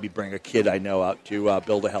there or maybe bring a kid I know out to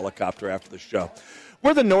build a helicopter after the show.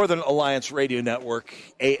 We're the Northern Alliance Radio Network,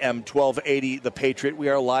 AM 1280, The Patriot. We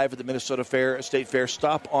are live at the Minnesota State Fair.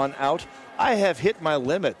 Stop on out. I have hit my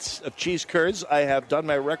limits of cheese curds. I have done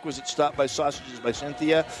my requisite stop by sausages by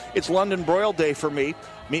Cynthia. It's London Broil Day for me.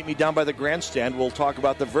 Meet me down by the grandstand. We'll talk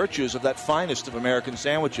about the virtues of that finest of American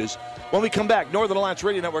sandwiches. When we come back, Northern Alliance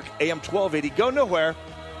Radio Network, AM 1280. Go nowhere.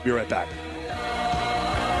 Be right back.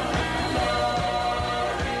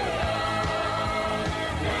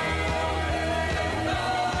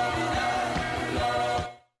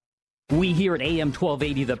 We here at AM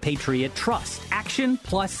 1280 The Patriot trust Action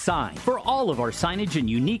Plus Sign for all of our signage and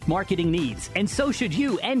unique marketing needs. And so should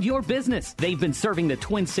you and your business. They've been serving the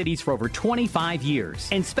Twin Cities for over 25 years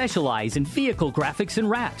and specialize in vehicle graphics and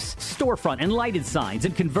wraps, storefront and lighted signs,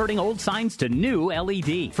 and converting old signs to new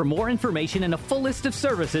LED. For more information and a full list of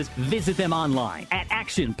services, visit them online at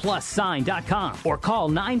actionplussign.com or call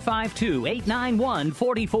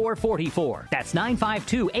 952-891-4444. That's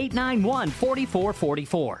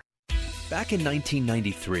 952-891-4444. Back in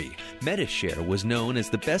 1993, Medi-Share was known as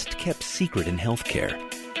the best-kept secret in healthcare.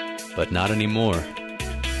 But not anymore.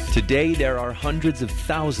 Today, there are hundreds of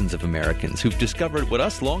thousands of Americans who've discovered what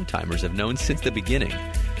us long-timers have known since the beginning.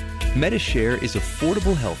 Medi-Share is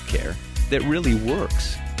affordable healthcare that really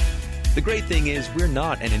works. The great thing is, we're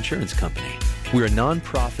not an insurance company. We're a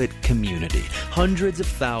nonprofit community. Hundreds of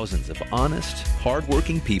thousands of honest,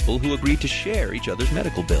 hardworking people who agree to share each other's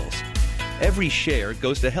medical bills. Every share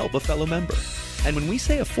goes to help a fellow member. And when we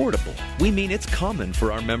say affordable, we mean it's common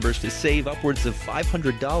for our members to save upwards of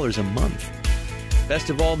 $500 a month. Best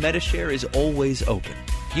of all, Medi-Share is always open.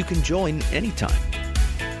 You can join anytime.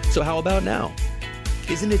 So how about now?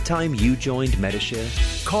 Isn't it time you joined Medi-Share?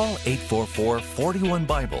 Call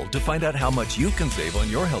 844-41-BIBLE to find out how much you can save on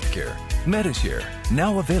your health care. Medi-Share,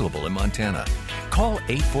 now available in Montana. Call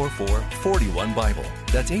 844-41-BIBLE.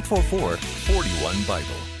 That's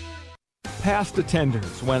 844-41-BIBLE. Past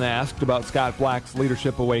attenders, when asked about Scott Black's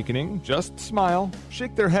Leadership Awakening, just smile,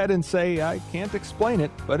 shake their head and say, I can't explain it,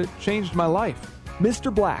 but it changed my life.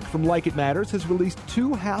 Mr. Black from Like It Matters has released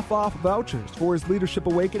 2 half-off vouchers for his Leadership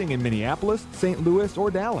Awakening in Minneapolis, St. Louis, or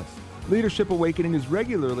Dallas. Leadership Awakening is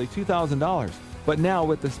regularly $2,000, but now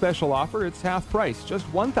with the special offer, it's half price,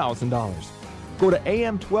 just $1,000. Go to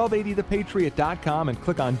am1280thepatriot.com and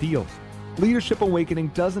click on deals. Leadership Awakening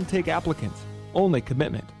doesn't take applicants, only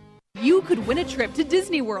commitment. You could win a trip to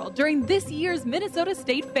Disney World during this year's Minnesota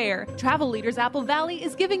State Fair. Travel Leaders Apple Valley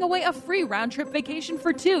is giving away a free round-trip vacation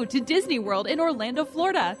for 2 to Disney World in Orlando,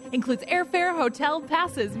 Florida. Includes airfare, hotel,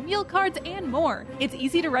 passes, meal cards, and more. It's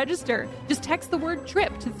easy to register. Just text the word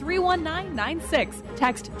TRIP to 31996.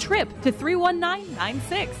 Text TRIP to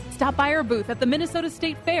 31996. Stop by our booth at the Minnesota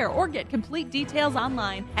State Fair or get complete details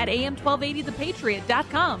online at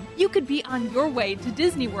am1280thepatriot.com. You could be on your way to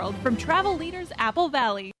Disney World from Travel Leaders Apple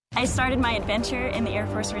Valley. I started my adventure in the Air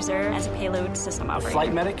Force Reserve as a payload system operator.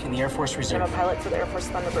 Flight medic in the Air Force Reserve. I'm a pilot for the Air Force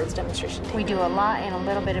Thunderbirds demonstration team. We do a lot in a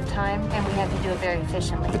little bit of time, and we have to do it very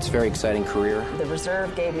efficiently. It's a very exciting career. The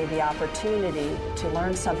Reserve gave me the opportunity to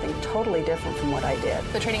learn something totally different from what I did.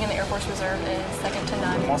 The training in the Air Force Reserve is second to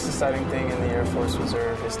none. The most exciting thing in the Air Force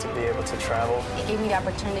Reserve is to be able to travel. It gave me the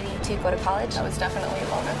opportunity to go to college. That was definitely a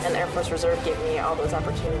bonus. And the Air Force Reserve gave me all those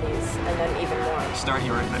opportunities, and then even more. Start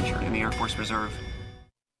your adventure in the Air Force Reserve.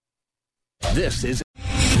 This is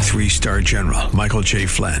 3-star General Michael J.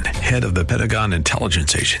 Flynn, head of the Pentagon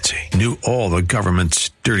Intelligence Agency, knew all the government's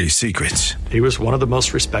dirty secrets. He was one of the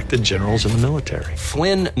most respected generals in the military.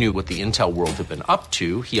 Flynn knew what the intel world had been up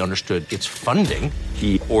to. He understood its funding.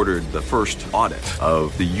 He ordered the first audit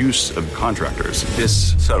of the use of contractors.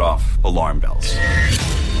 This set off alarm bells.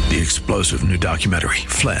 The explosive new documentary,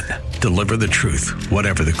 Flynn, Deliver the Truth,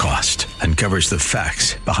 Whatever the Cost, uncovers the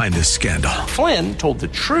facts behind this scandal. Flynn told the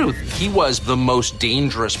truth. He was the most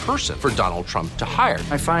dangerous person for Donald Trump to hire.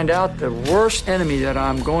 I find out the worst enemy that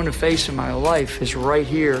I'm going to face in my life is right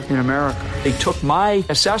here in America. They took my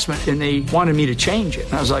assessment and they wanted me to change it.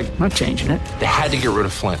 And I was like, I'm not changing it. They had to get rid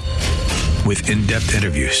of Flynn. With in-depth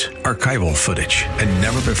interviews, archival footage, and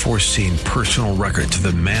never-before-seen personal records of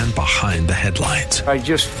the man behind the headlines. I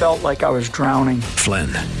just felt like I was drowning. Flynn,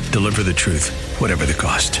 Deliver the Truth, Whatever the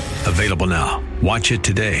Cost. Available now. Watch it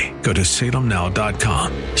today. Go to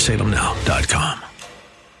salemnow.com. salemnow.com.